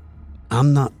said,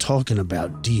 "I'm not talking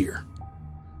about deer.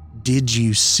 Did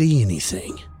you see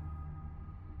anything?"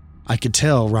 I could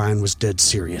tell Ryan was dead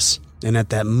serious, and at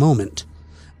that moment,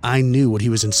 I knew what he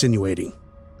was insinuating.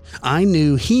 I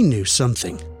knew he knew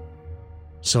something.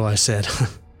 So I said,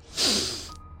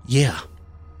 "Yeah.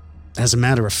 As a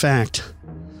matter of fact,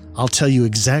 I'll tell you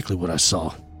exactly what I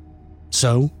saw."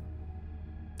 So,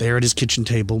 there at his kitchen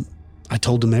table, I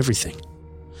told him everything.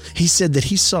 He said that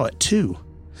he saw it too,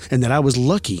 and that I was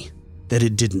lucky that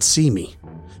it didn't see me,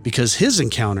 because his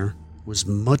encounter was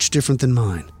much different than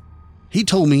mine. He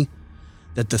told me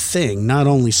that the thing not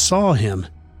only saw him,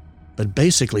 but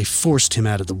basically forced him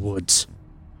out of the woods.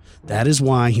 That is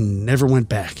why he never went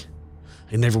back.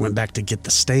 He never went back to get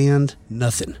the stand,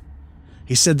 nothing.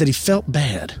 He said that he felt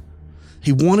bad.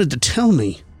 He wanted to tell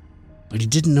me, but he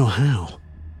didn't know how.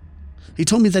 He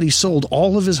told me that he sold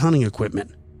all of his hunting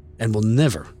equipment and will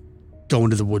never go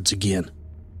into the woods again.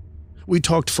 We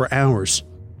talked for hours,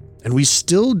 and we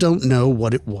still don't know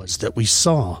what it was that we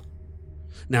saw.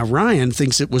 Now, Ryan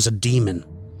thinks it was a demon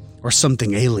or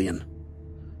something alien.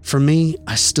 For me,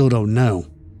 I still don't know,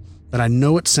 but I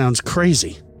know it sounds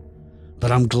crazy.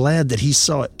 But I'm glad that he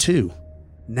saw it too.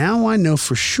 Now I know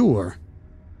for sure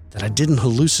that I didn't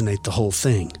hallucinate the whole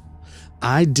thing.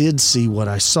 I did see what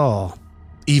I saw,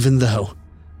 even though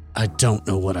I don't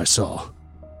know what I saw.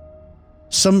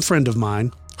 Some friend of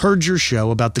mine heard your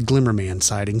show about the Glimmerman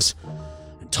sightings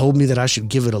and told me that I should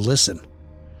give it a listen.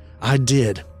 I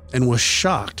did, and was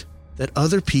shocked that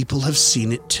other people have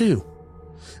seen it too.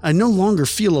 I no longer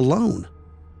feel alone.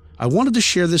 I wanted to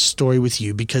share this story with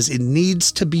you because it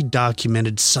needs to be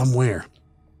documented somewhere.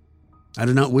 I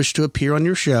do not wish to appear on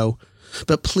your show,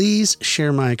 but please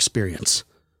share my experience.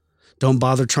 Don't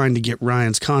bother trying to get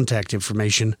Ryan's contact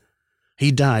information.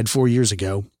 He died 4 years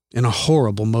ago in a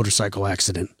horrible motorcycle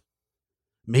accident.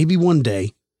 Maybe one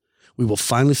day we will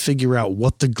finally figure out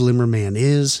what the Glimmerman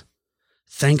is.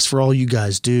 Thanks for all you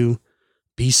guys do.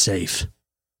 Be safe.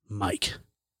 Mike.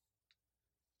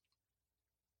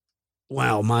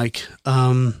 Wow, Mike.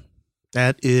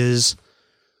 That is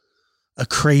a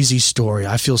crazy story.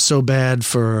 I feel so bad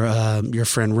for your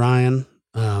friend Ryan.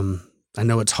 I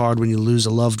know it's hard when you lose a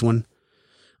loved one.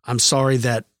 I'm sorry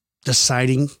that the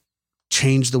sighting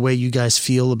changed the way you guys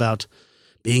feel about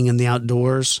being in the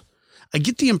outdoors. I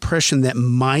get the impression that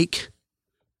Mike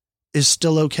is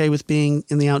still okay with being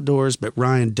in the outdoors, but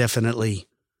Ryan definitely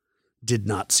did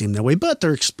not seem that way. But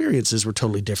their experiences were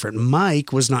totally different.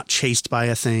 Mike was not chased by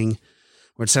a thing,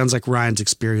 where it sounds like Ryan's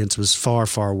experience was far,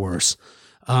 far worse.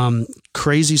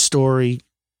 Crazy story.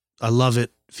 I love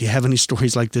it. If you have any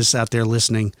stories like this out there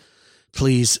listening,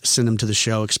 please send them to the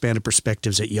show,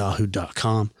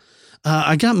 expandedperspectives@yahoo.com.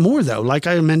 I got more though. Like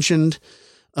I mentioned,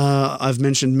 I've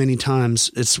mentioned many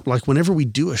times, it's like whenever we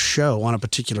do a show on a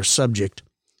particular subject,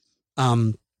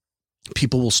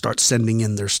 people will start sending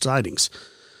in their sightings.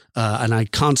 And I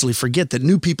constantly forget that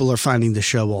new people are finding the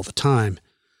show all the time.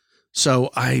 So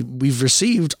we've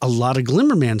received a lot of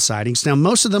Glimmerman sightings. Now,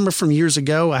 most of them are from years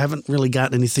ago. I haven't really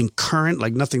got anything current,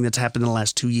 like nothing that's happened in the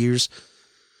last 2 years.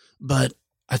 But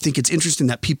I think it's interesting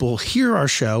that people hear our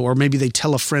show, or maybe they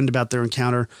tell a friend about their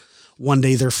encounter. One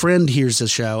day their friend hears the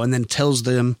show and then tells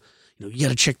them, you got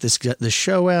to check this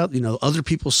show out. Other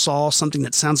people saw something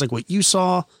that sounds like what you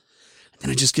saw.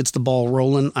 And it just gets the ball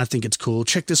rolling. I think it's cool.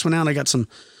 Check this one out. I got some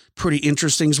pretty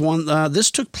interesting one. This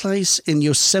took place in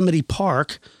Yosemite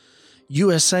Park,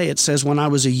 USA. It says, when I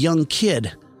was a young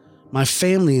kid, my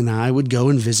family and I would go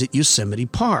and visit Yosemite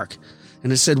Park.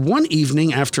 And it said one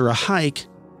evening after a hike,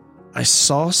 I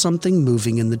saw something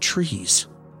moving in the trees.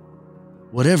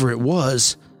 Whatever it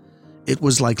was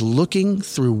like looking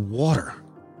through water,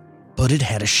 but it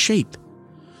had a shape,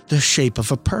 the shape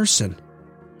of a person.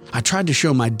 I tried to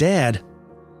show my dad,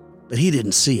 but he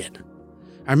didn't see it.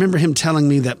 I remember him telling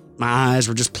me that my eyes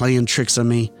were just playing tricks on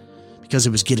me because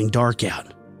it was getting dark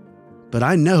out. But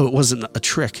I know it wasn't a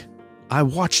trick. I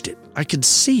watched it. I could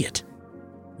see it.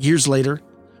 Years later,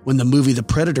 when the movie The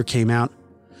Predator came out,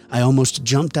 I almost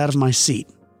jumped out of my seat.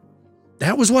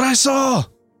 That was what I saw.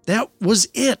 That was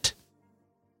it.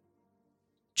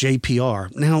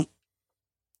 JPR. Now,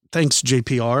 thanks,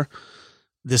 JPR.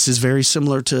 This is very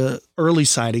similar to early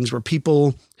sightings where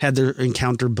people had their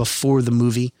encounter before the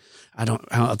movie. At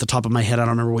the top of my head, I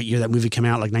don't remember what year that movie came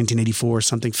out, like 1984 or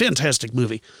something. Fantastic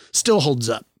movie. Still holds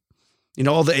up. You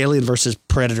know, all the Alien versus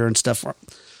Predator and stuff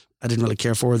I didn't really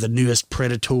care for. The newest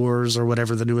Predators or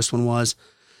whatever the newest one was.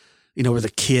 You know, where the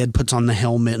kid puts on the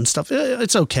helmet and stuff.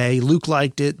 It's okay. Luke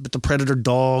liked it, but the Predator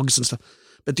dogs and stuff.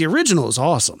 But the original is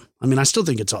awesome. I mean, I still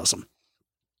think it's awesome.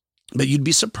 But you'd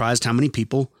be surprised how many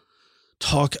people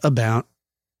talk about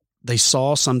they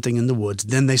saw something in the woods,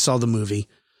 then they saw the movie,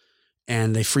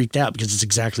 and they freaked out because it's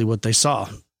exactly what they saw.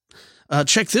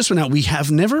 Check this one out. We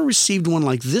have never received one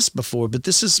like this before, but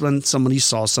this is when somebody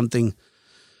saw something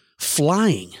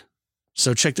flying.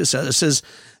 So check this out. It says,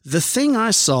 the thing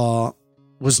I saw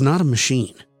was not a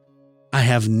machine. I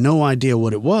have no idea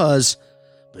what it was,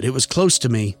 but it was close to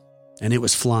me, and it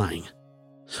was flying.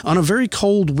 On a very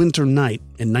cold winter night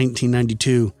in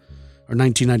 1992 or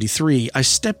 1993, I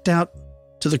stepped out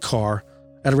to the car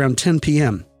at around 10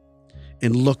 p.m.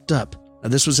 and looked up. Now,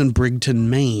 this was in Brigton,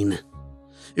 Maine.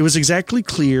 It was exactly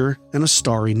clear and a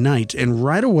starry night, and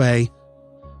right away,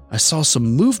 I saw some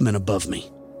movement above me.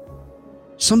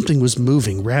 Something was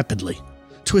moving rapidly,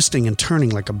 twisting and turning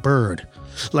like a bird,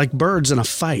 like birds in a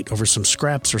fight over some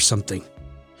scraps or something.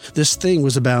 This thing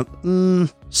was about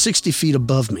 60 feet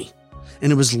above me,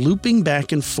 and it was looping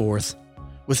back and forth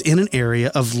within an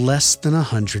area of less than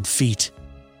 100 feet.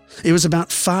 It was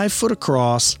about 5 foot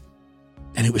across,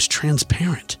 and it was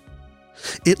transparent.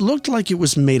 It looked like it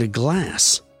was made of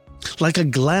glass, like a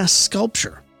glass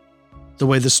sculpture. The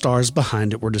way the stars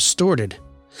behind it were distorted.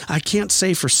 I can't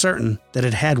say for certain that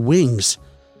it had wings,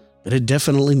 but it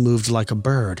definitely moved like a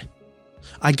bird.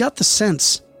 I got the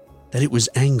sense that it was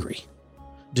angry,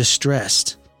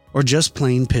 distressed, or just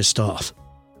plain pissed off.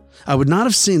 I would not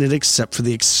have seen it except for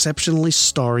the exceptionally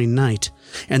starry night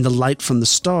and the light from the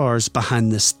stars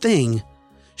behind this thing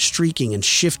streaking and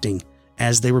shifting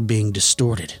as they were being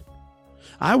distorted.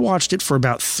 I watched it for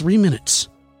about 3 minutes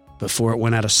before it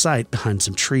went out of sight behind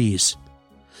some trees.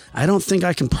 I don't think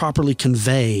I can properly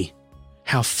convey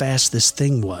how fast this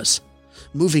thing was,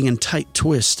 moving in tight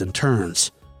twists and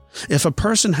turns. If a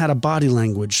person had a body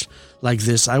language like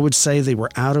this, I would say they were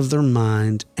out of their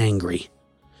mind angry.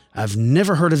 I've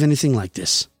never heard of anything like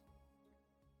this.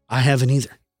 I haven't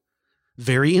either.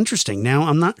 Very interesting. Now,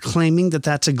 I'm not claiming that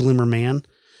that's a glimmer man.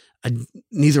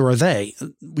 Neither are they.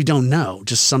 We don't know.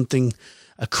 Just something,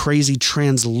 a crazy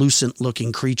translucent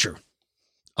looking creature.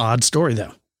 Odd story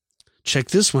though. Check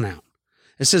this one out.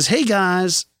 It says, hey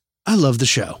guys, I love the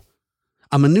show.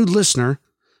 I'm a new listener,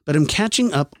 but I'm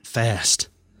catching up fast.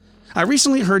 I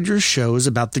recently heard your shows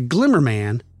about the Glimmer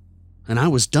Man, and I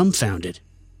was dumbfounded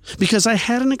because I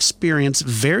had an experience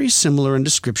very similar in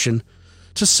description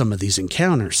to some of these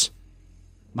encounters.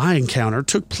 My encounter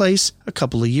took place a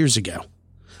couple of years ago.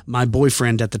 My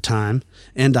boyfriend at the time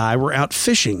and I were out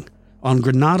fishing on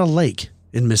Granada Lake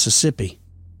in Mississippi.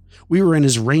 We were in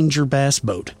his Ranger bass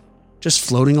boat, just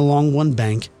floating along one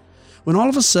bank, when all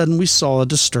of a sudden we saw a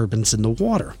disturbance in the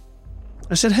water.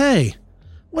 I said, hey,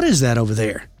 what is that over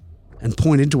there? And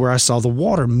pointed to where I saw the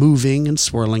water moving and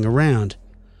swirling around.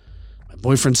 My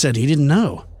boyfriend said he didn't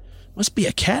know. Must be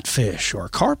a catfish or a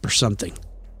carp or something.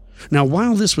 Now,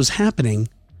 while this was happening,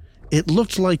 it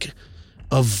looked like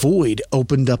a void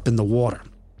opened up in the water.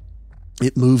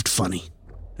 It moved funny,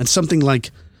 and something like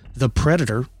the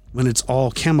Predator, when it's all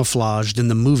camouflaged in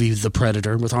the movie The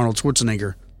Predator with Arnold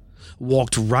Schwarzenegger,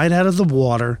 walked right out of the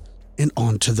water and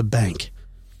onto the bank.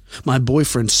 My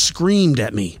boyfriend screamed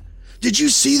at me, "Did you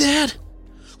see that?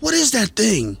 What is that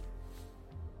thing?"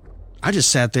 I just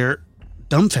sat there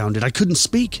dumbfounded. I couldn't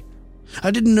speak.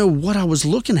 I didn't know what I was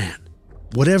looking at.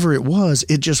 Whatever it was,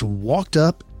 it just walked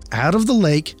up out of the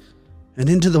lake and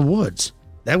into the woods.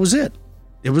 That was it.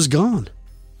 It was gone.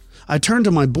 I turned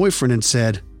to my boyfriend and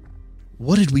said,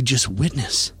 "What did we just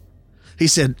witness?" He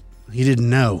said he didn't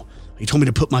know. He told me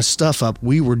to put my stuff up.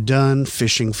 We were done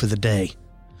fishing for the day.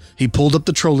 He pulled up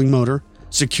the trolling motor,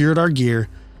 secured our gear,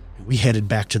 and we headed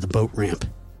back to the boat ramp.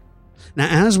 Now,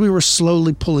 as we were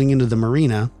slowly pulling into the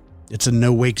marina, it's a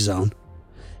no-wake zone,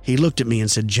 he looked at me and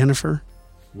said, "Jennifer,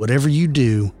 whatever you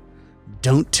do,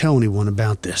 don't tell anyone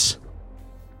about this."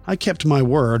 I kept my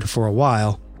word for a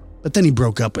while, but then he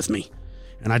broke up with me,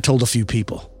 and I told a few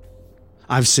people.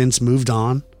 I've since moved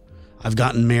on. I've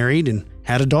gotten married and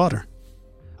had a daughter.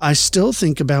 I still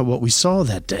think about what we saw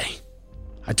that day.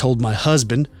 I told my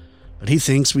husband, but he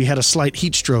thinks we had a slight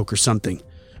heat stroke or something,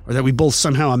 or that we both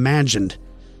somehow imagined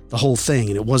the whole thing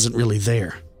and it wasn't really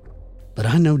there. But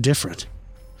I know different.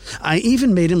 I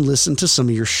even made him listen to some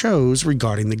of your shows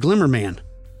regarding the Glimmer Man,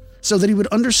 so that he would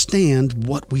understand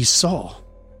what we saw.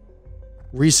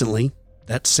 Recently,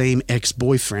 that same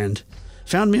ex-boyfriend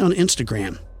found me on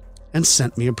Instagram and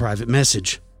sent me a private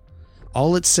message.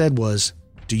 All it said was,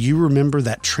 "Do you remember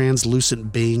that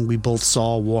translucent being we both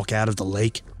saw walk out of the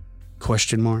lake?" ?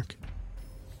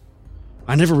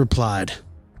 I never replied,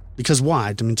 because why?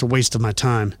 I mean, it's a waste of my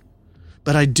time.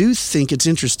 But I do think it's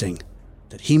interesting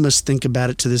that he must think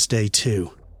about it to this day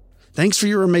too. Thanks for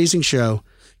your amazing show.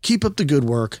 Keep up the good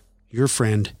work. Your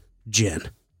friend, Jen.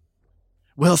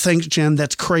 Well, thanks, Jen.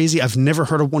 That's crazy. I've never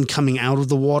heard of one coming out of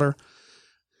the water.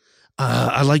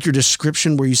 I like your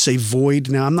description where you say void.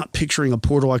 Now, I'm not picturing a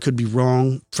portal. I could be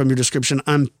wrong from your description.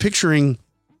 I'm picturing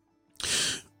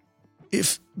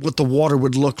what the water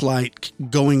would look like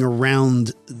going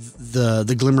around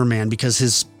the Glimmer Man, because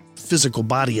his physical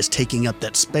body is taking up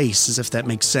that space, as if that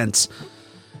makes sense,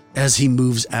 as he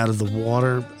moves out of the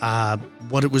water.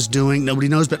 What it was doing, nobody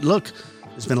knows. But look,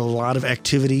 there's been a lot of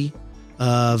activity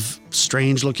of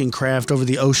strange-looking craft over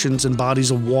the oceans and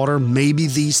bodies of water. Maybe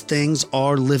these things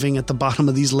are living at the bottom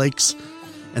of these lakes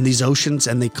and these oceans,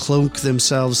 and they cloak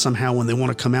themselves somehow when they want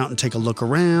to come out and take a look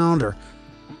around or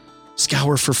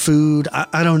scour for food.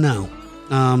 I don't know.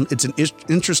 It's an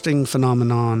interesting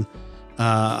phenomenon.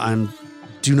 I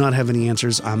do not have any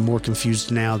answers. I'm more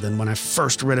confused now than when I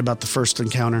first read about the first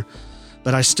encounter,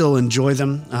 but I still enjoy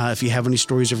them. If you have any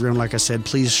stories of your own, like I said,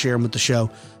 please share them with the show.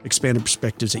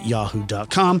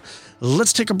 expandedperspectives@yahoo.com.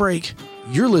 Let's take a break.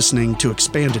 You're listening to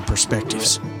Expanded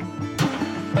Perspectives.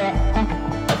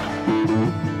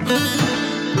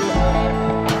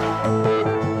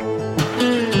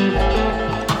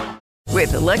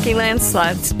 With the Lucky Land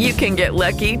Slots, you can get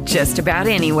lucky just about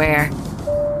anywhere.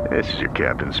 This is your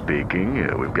captain speaking.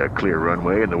 We've got clear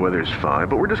runway and the weather's fine,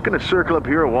 but we're just going to circle up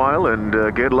here a while and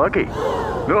get lucky.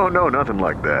 No, nothing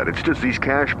like that. It's just these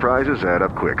cash prizes add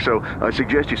up quick. So I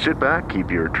suggest you sit back, keep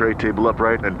your tray table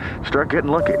upright, and start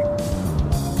getting lucky.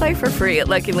 Play for free at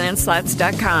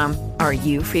LuckyLandSlots.com. Are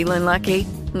you feeling lucky?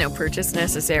 No purchase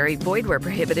necessary. Void where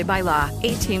prohibited by law.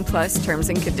 18 plus terms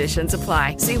and conditions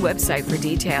apply. See website for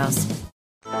details.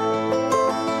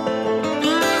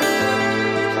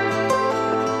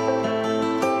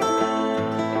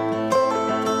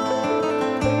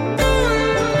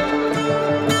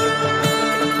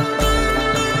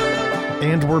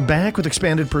 And we're back with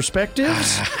Expanded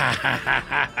Perspectives.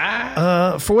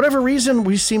 For whatever reason,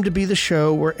 we seem to be the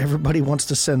show where everybody wants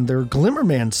to send their Glimmer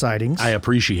Man sightings. I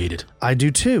appreciate it. I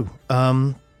do too.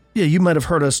 Yeah, you might have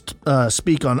heard us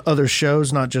speak on other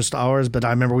shows, not just ours, but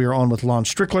I remember we were on with Lon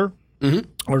Strickler,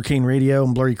 Arcane Radio,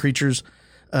 and Blurry Creatures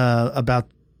about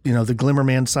the Glimmer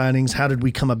Man sightings. How did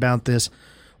we come about this?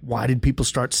 Why did people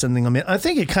start sending them in? I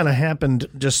think it kind of happened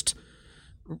just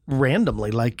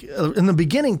randomly. Like in the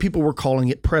beginning, people were calling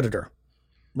it Predator,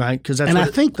 right? Because that's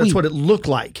what it looked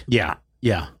like. Yeah.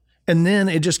 And then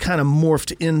it just kind of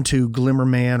morphed into Glimmer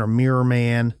Man or Mirror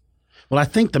Man. Well, I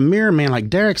think the Mirror Man, like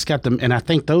Derek's got them, and I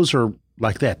think those are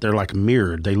like that. They're like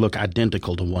mirrored. They look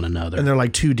identical to one another. And they're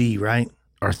like 2D, right?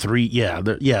 Or 3. Yeah.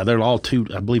 They're all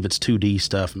I believe it's 2D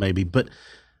stuff maybe. But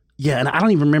yeah, and I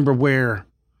don't even remember where,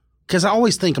 because I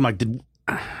always think, I'm like,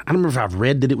 I don't remember if I've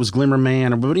read that it was Glimmer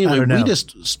Man, but anyway, we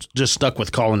just stuck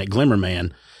with calling it Glimmer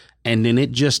Man, and then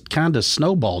it just kind of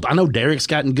snowballed. I know Derek's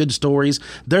gotten good stories.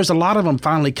 There's a lot of them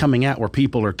finally coming out where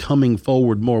people are coming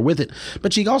forward more with it.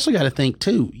 But you also got to think,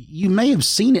 too, you may have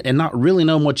seen it and not really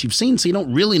known what you've seen, so you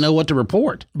don't really know what to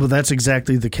report. Well, that's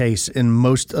exactly the case in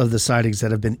most of the sightings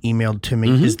that have been emailed to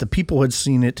me, is the people had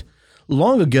seen it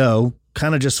long ago,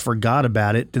 kind of just forgot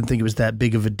about it, didn't think it was that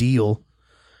big of a deal,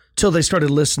 till they started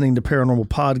listening to Paranormal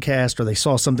Podcast, or they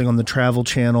saw something on the Travel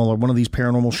Channel or one of these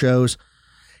paranormal shows,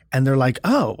 and they're like,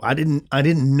 "Oh, I didn't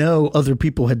know other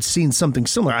people had seen something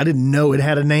similar. I didn't know it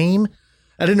had a name.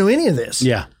 I didn't know any of this."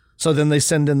 Yeah. So then they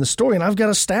send in the story, and I've got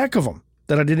a stack of them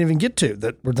that I didn't even get to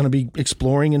that we're going to be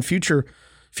exploring in future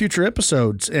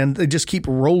episodes, and they just keep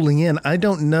rolling in. I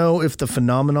don't know if the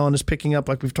phenomenon is picking up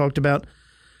like we've talked about.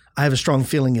 I have a strong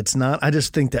feeling it's not. I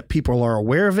just think that people are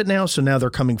aware of it now, so now they're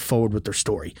coming forward with their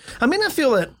story. I mean, I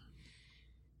feel that,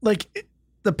 like,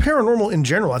 the paranormal in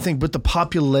general, I think with the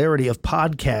popularity of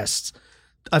podcasts,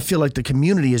 I feel like the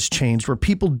community has changed where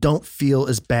people don't feel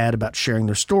as bad about sharing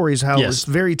their stories, how it was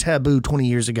very taboo 20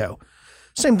 years ago.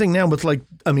 Same thing now with, like,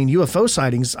 I mean, UFO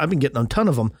sightings. I've been getting a ton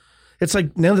of them. It's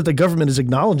like now that the government is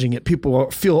acknowledging it, people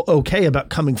feel okay about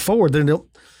coming forward. They're not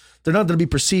going to be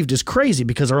perceived as crazy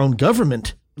because our own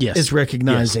government is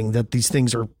recognizing that these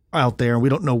things are out there and we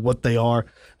don't know what they are.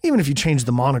 Even if you change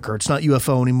the moniker, it's not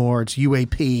UFO anymore. It's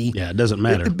UAP. Yeah, it doesn't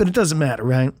matter. But it doesn't matter,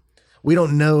 right? We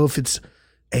don't know if it's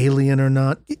alien or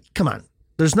not. Come on.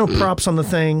 There's no props on the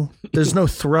thing. There's no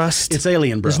thrust. It's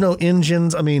alien, bro. There's no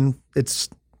engines. I mean,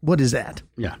 what is that?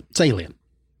 Yeah, it's alien.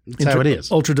 That's how it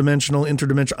is. Ultra-dimensional,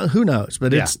 interdimensional. Who knows?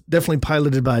 But it's definitely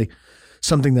piloted by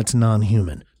something that's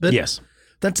non-human. But yes.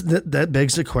 That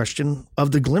begs the question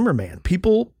of the Glimmer Man.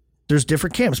 There's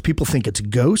different camps. People think it's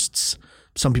ghosts.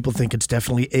 Some people think it's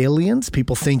definitely aliens.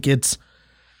 People think it's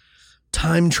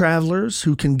time travelers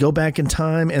who can go back in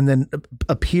time and then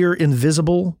appear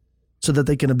invisible so that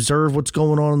they can observe what's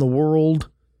going on in the world.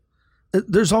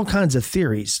 There's all kinds of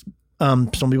theories.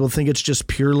 Some people think it's just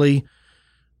purely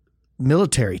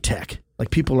military tech.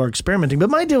 Like people are experimenting. But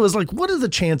my deal is like, what are the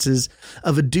chances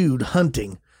of a dude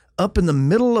hunting up in the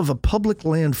middle of a public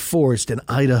land forest in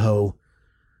Idaho?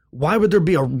 Why would there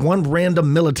be one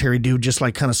random military dude just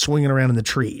like kind of swinging around in the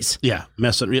trees? Yeah,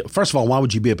 messing. First of all, why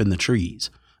would you be up in the trees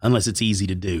unless it's easy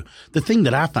to do? The thing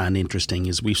that I find interesting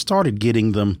is we've started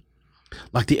getting them,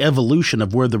 like the evolution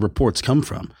of where the reports come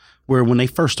from, where when they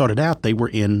first started out, they were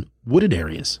in wooded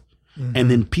areas. Mm-hmm.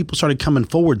 And then people started coming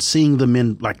forward, seeing them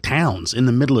in like towns, in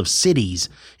the middle of cities,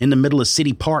 in the middle of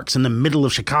city parks, in the middle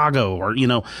of Chicago, or, you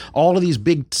know, all of these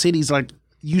big cities. Like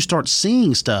you start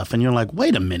seeing stuff and you're like,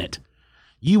 wait a minute.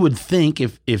 You would think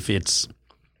if it's,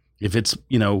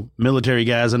 you know, military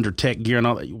guys under tech gear and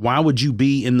all that, why would you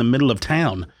be in the middle of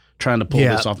town trying to pull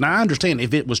this off? Now, I understand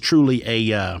if it was truly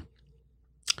a,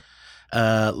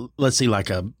 let's see,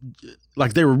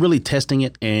 like they were really testing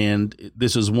it, and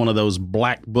this is one of those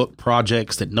black book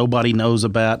projects that nobody knows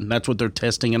about, and that's what they're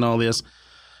testing and all this.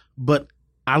 But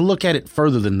I look at it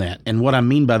further than that, and what I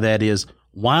mean by that is,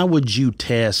 why would you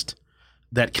test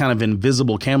that kind of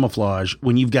invisible camouflage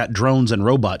when you've got drones and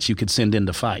robots you could send in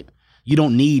to fight? You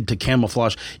don't need to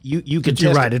camouflage. You could.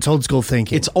 You're right. It's old school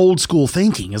thinking. It's old school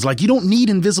thinking. It's like you don't need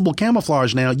invisible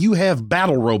camouflage now. You have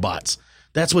battle robots.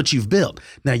 That's what you've built.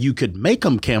 Now, you could make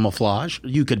them camouflage.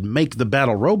 You could make the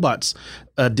battle robots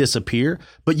disappear,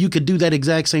 but you could do that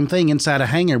exact same thing inside a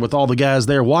hangar with all the guys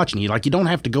there watching you. Like, you don't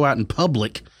have to go out in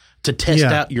public to test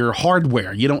out your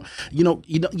hardware. You don't,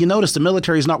 you notice the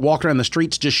military is not walking around the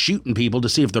streets just shooting people to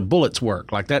see if their bullets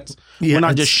work. Like we're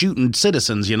not just shooting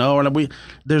citizens, you know, and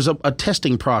there's a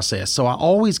testing process. So I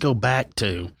always go back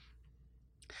to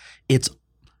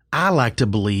I like to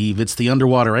believe it's the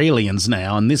underwater aliens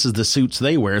now, and this is the suits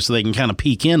they wear so they can kind of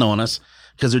peek in on us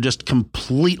because they're just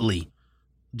completely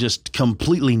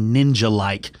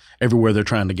ninja-like everywhere they're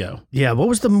trying to go. Yeah, what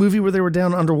was the movie where they were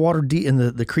down underwater and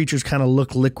the creatures kind of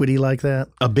look liquidy like that?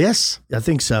 Abyss? I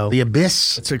think so. The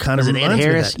Abyss? It's kind of Ed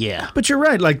Harris? Yeah. But you're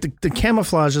right, like the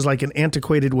camouflage is like an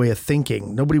antiquated way of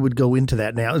thinking. Nobody would go into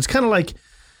that now. It's kind of like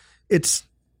it's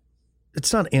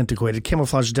not antiquated.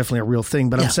 Camouflage is definitely a real thing,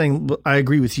 but I'm saying I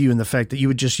agree with you in the fact that you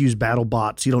would just use battle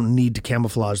bots. You don't need to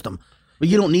camouflage them. But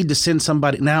you don't need to send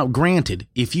somebody. Now, granted,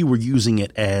 if you were using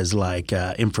it as like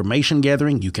information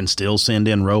gathering, you can still send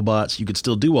in robots. You could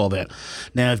still do all that.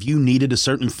 Now, if you needed a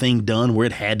certain thing done where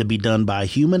it had to be done by a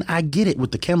human, I get it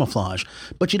with the camouflage.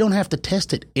 But you don't have to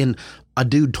test it in a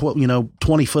dude,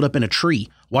 20 foot up in a tree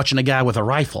watching a guy with a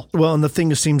rifle. Well, and the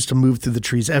thing seems to move through the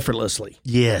trees effortlessly.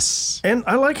 Yes. And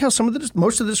I like how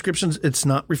most of the descriptions, it's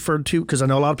not referred to, because I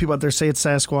know a lot of people out there say it's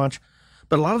Sasquatch,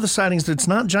 but a lot of the sightings, it's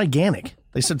not gigantic.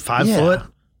 They said 5 foot,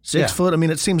 6 foot. I mean,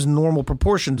 it seems normal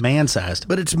proportions. Man-sized.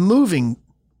 But it's moving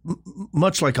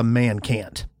much like a man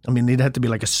can't. I mean, they'd have to be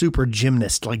like a super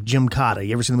gymnast, like Jim Cotta.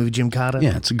 You ever seen the movie Jim Cotta?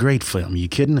 Yeah, it's a great film. You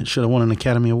kidding? It should have won an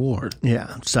Academy Award.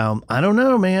 Yeah. So, I don't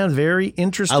know, man. Very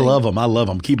interesting. I love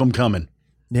them. Keep them coming.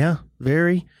 Yeah.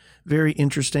 Very, very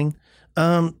interesting.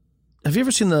 Have you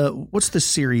ever seen what's the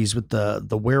series with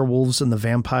the werewolves and the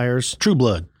vampires? True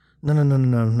Blood.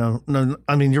 No.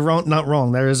 I mean, you're wrong. Not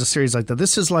wrong. There is a series like that.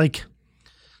 This is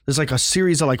there's like a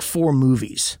series of like 4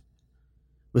 movies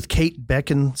with Kate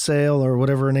Beckinsale or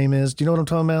whatever her name is. Do you know what I'm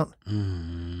talking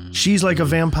about? She's like a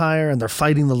vampire and they're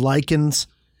fighting the Lycans.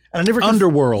 And I never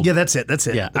Underworld. Yeah, that's it.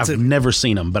 Yeah, That's I've never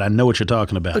seen them, but I know what you're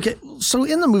talking about. Okay, so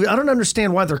in the movie, I don't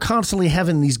understand why they're constantly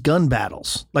having these gun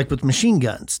battles, like with machine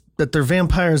guns, that they're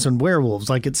vampires and werewolves.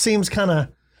 Like, it seems kind of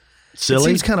Silly. It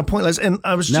seems kind of pointless. And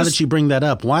I was Now that you bring that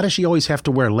up, why does she always have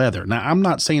to wear leather? Now, I'm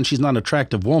not saying she's not an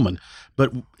attractive woman,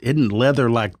 but isn't leather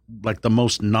like the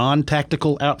most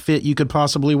non-tactical outfit you could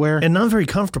possibly wear? and not very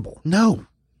comfortable. No.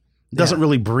 It doesn't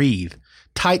really breathe.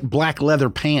 Tight black leather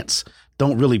pants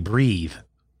don't really breathe.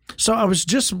 So I was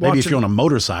just watching. Maybe if you're on a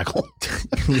motorcycle.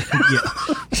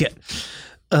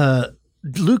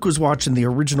 Luke was watching the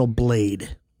original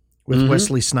Blade with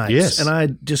Wesley Snipes. Yes. And I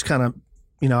just kind of,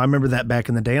 I remember that back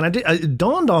in the day. And it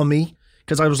dawned on me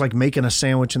because I was like making a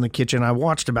sandwich in the kitchen. I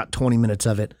watched about 20 minutes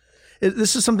of it.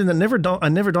 This is something that never dawned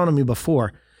on me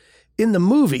before. In the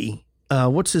movie,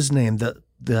 what's his name?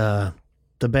 The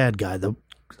bad guy.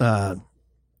 I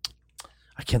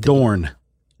can't think.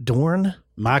 Dorn?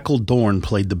 Michael Dorn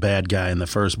played the bad guy in the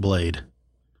first Blade.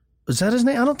 Is that his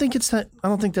name? I don't think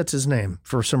that's his name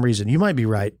for some reason. You might be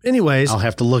right. Anyways, I'll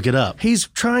have to look it up. he's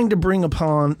trying to bring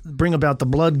about the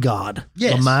blood god,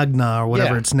 Yes. the Magna or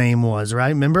whatever Yeah. its name was, right?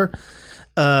 Remember?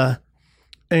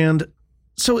 And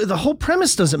so the whole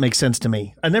premise doesn't make sense to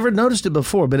me. I never noticed it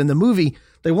before, but in the movie,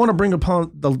 they want to bring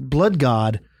upon the blood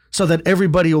god so that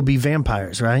everybody will be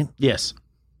vampires, right? Yes.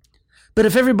 But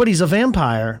if everybody's a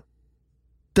vampire,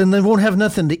 then they won't have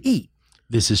nothing to eat.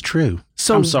 This is true.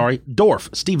 So- I'm sorry.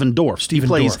 Stephen Dorff. Stephen He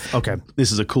plays, Dorff. Okay.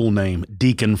 This is a cool name.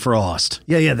 Deacon Frost.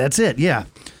 Yeah, that's it. Yeah.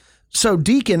 So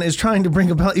Deacon is trying to bring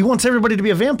about. He wants everybody to be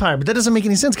a vampire, but that doesn't make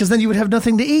any sense because then you would have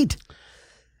nothing to eat.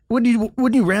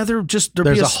 Wouldn't you rather just there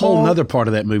There's be a a small, whole nother part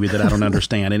of that movie that I don't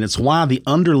understand, and it's why the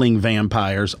underling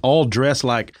vampires all dress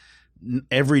like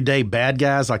everyday bad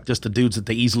guys, like just the dudes that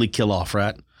they easily kill off,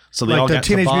 right? So they all like the got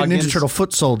Teenage Mutant toboggans. Ninja Turtle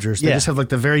foot soldiers? They Yeah. just have like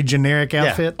the very generic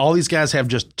outfit. All these guys have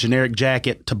just generic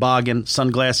jacket, toboggan,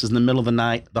 sunglasses in the middle of the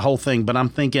night, the whole thing. But I'm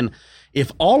thinking,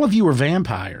 if all of you are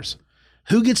vampires,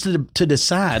 who gets to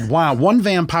decide why one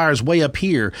vampire is way up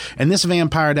here and this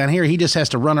vampire down here, he just has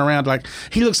to run around like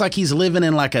he looks like he's living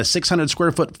in like a 600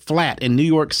 square foot flat in New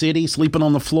York City, sleeping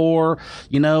on the floor.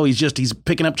 He's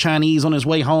picking up Chinese on his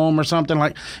way home or something.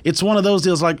 Like, it's one of those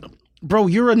deals like, bro,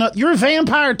 you're a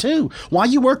vampire too. Why are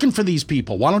you working for these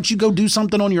people? Why don't you go do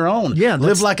something on your own? Yeah,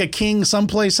 live like a king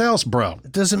someplace else, bro.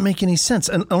 It doesn't make any sense.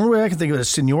 And the only way I can think of it is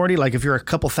seniority. Like if you're a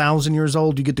couple thousand years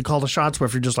old, you get to call the shots. Where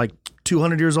if you're just like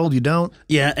 200 years old, you don't.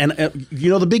 Yeah, and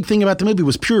the big thing about the movie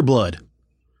was pure blood.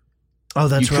 Oh,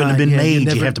 that's You right. couldn't have been Yeah,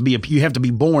 made. You have to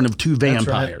be born of two That's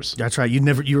right. vampires. That's right.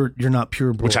 You're not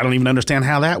pure blood. Which I don't even understand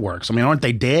how that works. I mean, aren't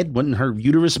they dead? Wouldn't her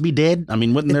uterus be dead? I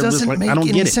mean, wouldn't It there just doesn't like make I don't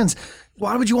any get it. sense.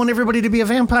 Why would you want everybody to be a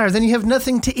vampire? Then you have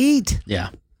nothing to eat. Yeah.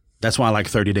 That's why I like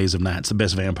 30 Days of Night. It's the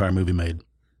best vampire movie made.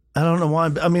 I don't know why.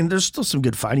 I mean, there's still some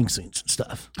good fighting scenes and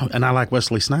stuff. And I like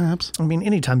Wesley Snipes. I mean,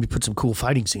 anytime you put some cool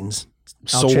fighting scenes,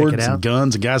 I'll check it Swords out. and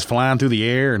guns and guys flying through the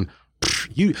air. And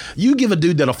you give a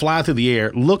dude that'll fly through the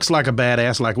air, looks like a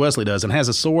badass like Wesley does, and has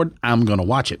a sword, I'm going to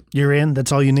watch it. You're in.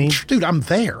 That's all you need. Dude, I'm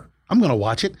there. I'm going to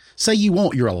watch it. Say you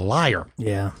won't, you're a liar.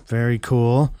 Yeah, very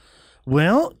cool.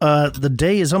 Well, the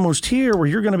day is almost here where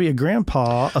you're going to be a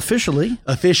grandpa officially.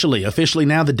 Officially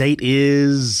now the date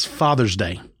is Father's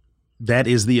Day. That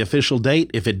is the official date.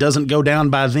 If it doesn't go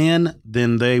down by then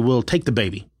they will take the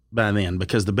baby by then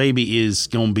because the baby is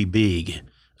going to be big.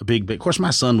 A big. Of course,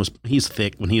 my son he's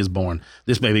thick when he was born.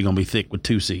 This baby going to be thick with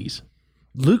 2 C's.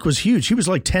 Luke was huge. He was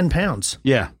like 10 pounds.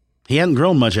 Yeah. He hadn't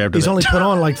grown much after He's that. only put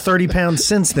on like 30 pounds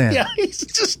since then. Yeah, he's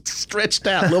just stretched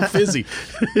out, a little fizzy.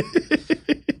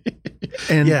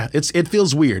 And Yeah, it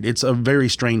feels weird. It's a very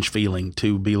strange feeling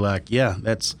to be like, yeah,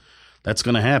 that's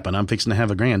going to happen. I'm fixing to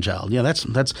have a grandchild. Yeah, that's.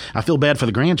 I feel bad for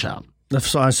the grandchild.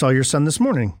 so I saw your son this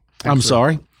morning. I'm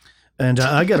sorry. And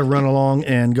I got to run along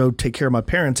and go take care of my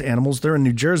parents' animals. They're in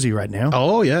New Jersey right now.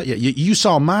 Oh yeah. You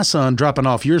saw my son dropping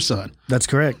off your son. That's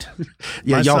correct.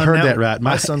 Yeah, My y'all son heard now- that right.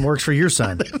 My son works for your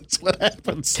son. That's what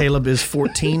happens. Caleb is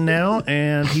 14 now,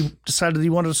 and he decided he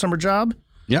wanted a summer job.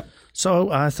 Yep.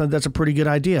 So I thought that's a pretty good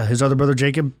idea. His other brother,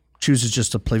 Jacob, chooses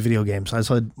just to play video games. I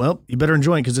said, well, you better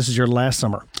enjoy it because this is your last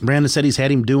summer. Brandon said he's had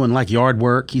him doing like yard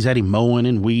work. He's had him mowing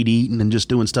and weed eating and just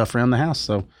doing stuff around the house.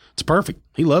 So it's perfect.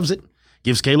 He loves it.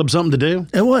 Gives Caleb something to do.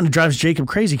 And one, it drives Jacob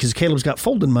crazy because Caleb's got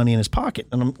folding money in his pocket.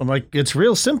 And I'm like, it's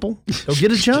real simple. Go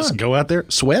get a job. Just go out there,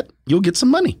 sweat. You'll get some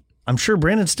money. I'm sure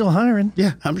Brandon's still hiring.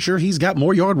 Yeah, I'm sure he's got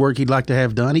more yard work he'd like to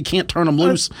have done. He can't turn them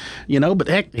loose, but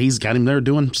heck, he's got him there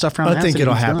doing stuff around the I house. think that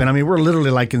it'll he's happen. done. I mean, we're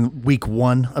literally like in week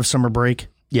 1 of summer break.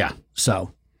 Yeah.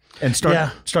 So, and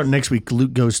starting next week,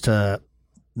 Luke goes to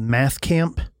math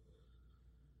camp.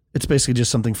 It's basically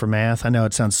just something for math. I know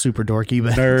it sounds super dorky,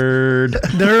 but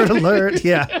Nerd alert.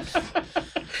 Yeah.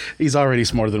 He's already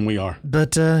smarter than we are.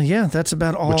 But yeah, that's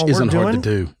about all Which we're isn't doing. hard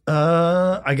to do.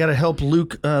 I got to help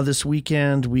Luke this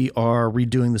weekend. We are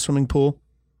redoing the swimming pool.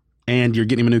 And you're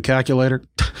getting him a new calculator?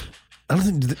 I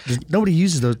don't think nobody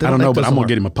uses those. I don't know, but I'm going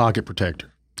to get him a pocket protector.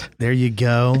 There you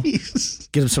go.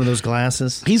 Get him some of those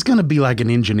glasses. He's going to be like an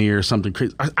engineer or something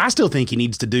crazy. I still think he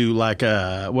needs to do like,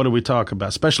 what do we talk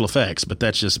about? Special effects, but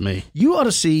that's just me. You ought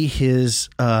to see his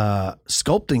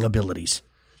sculpting abilities.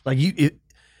 Like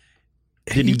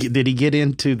Did he get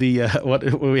into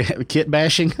the kit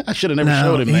bashing? I should have never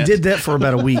showed him that. He did that for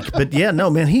about a week. But yeah, no,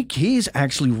 man, he's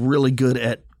actually really good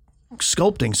at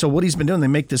sculpting. So what he's been doing, they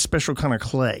make this special kind of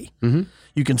clay. Mm-hmm.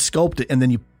 You can sculpt it and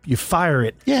then you fire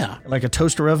it. Yeah. Like a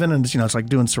toaster oven, and it's like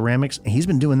doing ceramics. And he's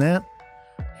been doing that.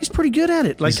 He's pretty good at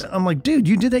it. Like I'm like, dude,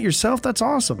 you did that yourself? That's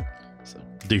awesome.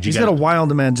 Dude, he's got a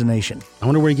wild imagination. I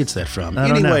wonder where he gets that from.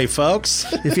 Anyway, folks.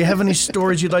 If you have any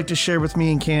stories you'd like to share with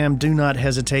me and Cam, do not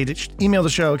hesitate. Email the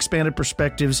show,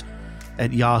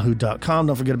 expandedperspectives@yahoo.com.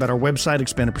 Don't forget about our website,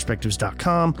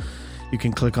 expandedperspectives.com. You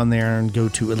can click on there and go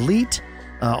to Elite.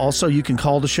 Also, you can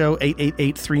call the show,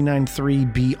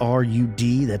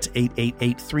 888-393-BRUD. That's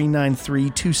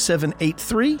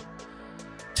 888-393-2783.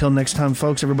 Till next time,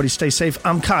 folks, everybody stay safe.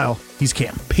 I'm Kyle. He's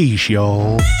Cam. Peace,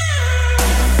 y'all.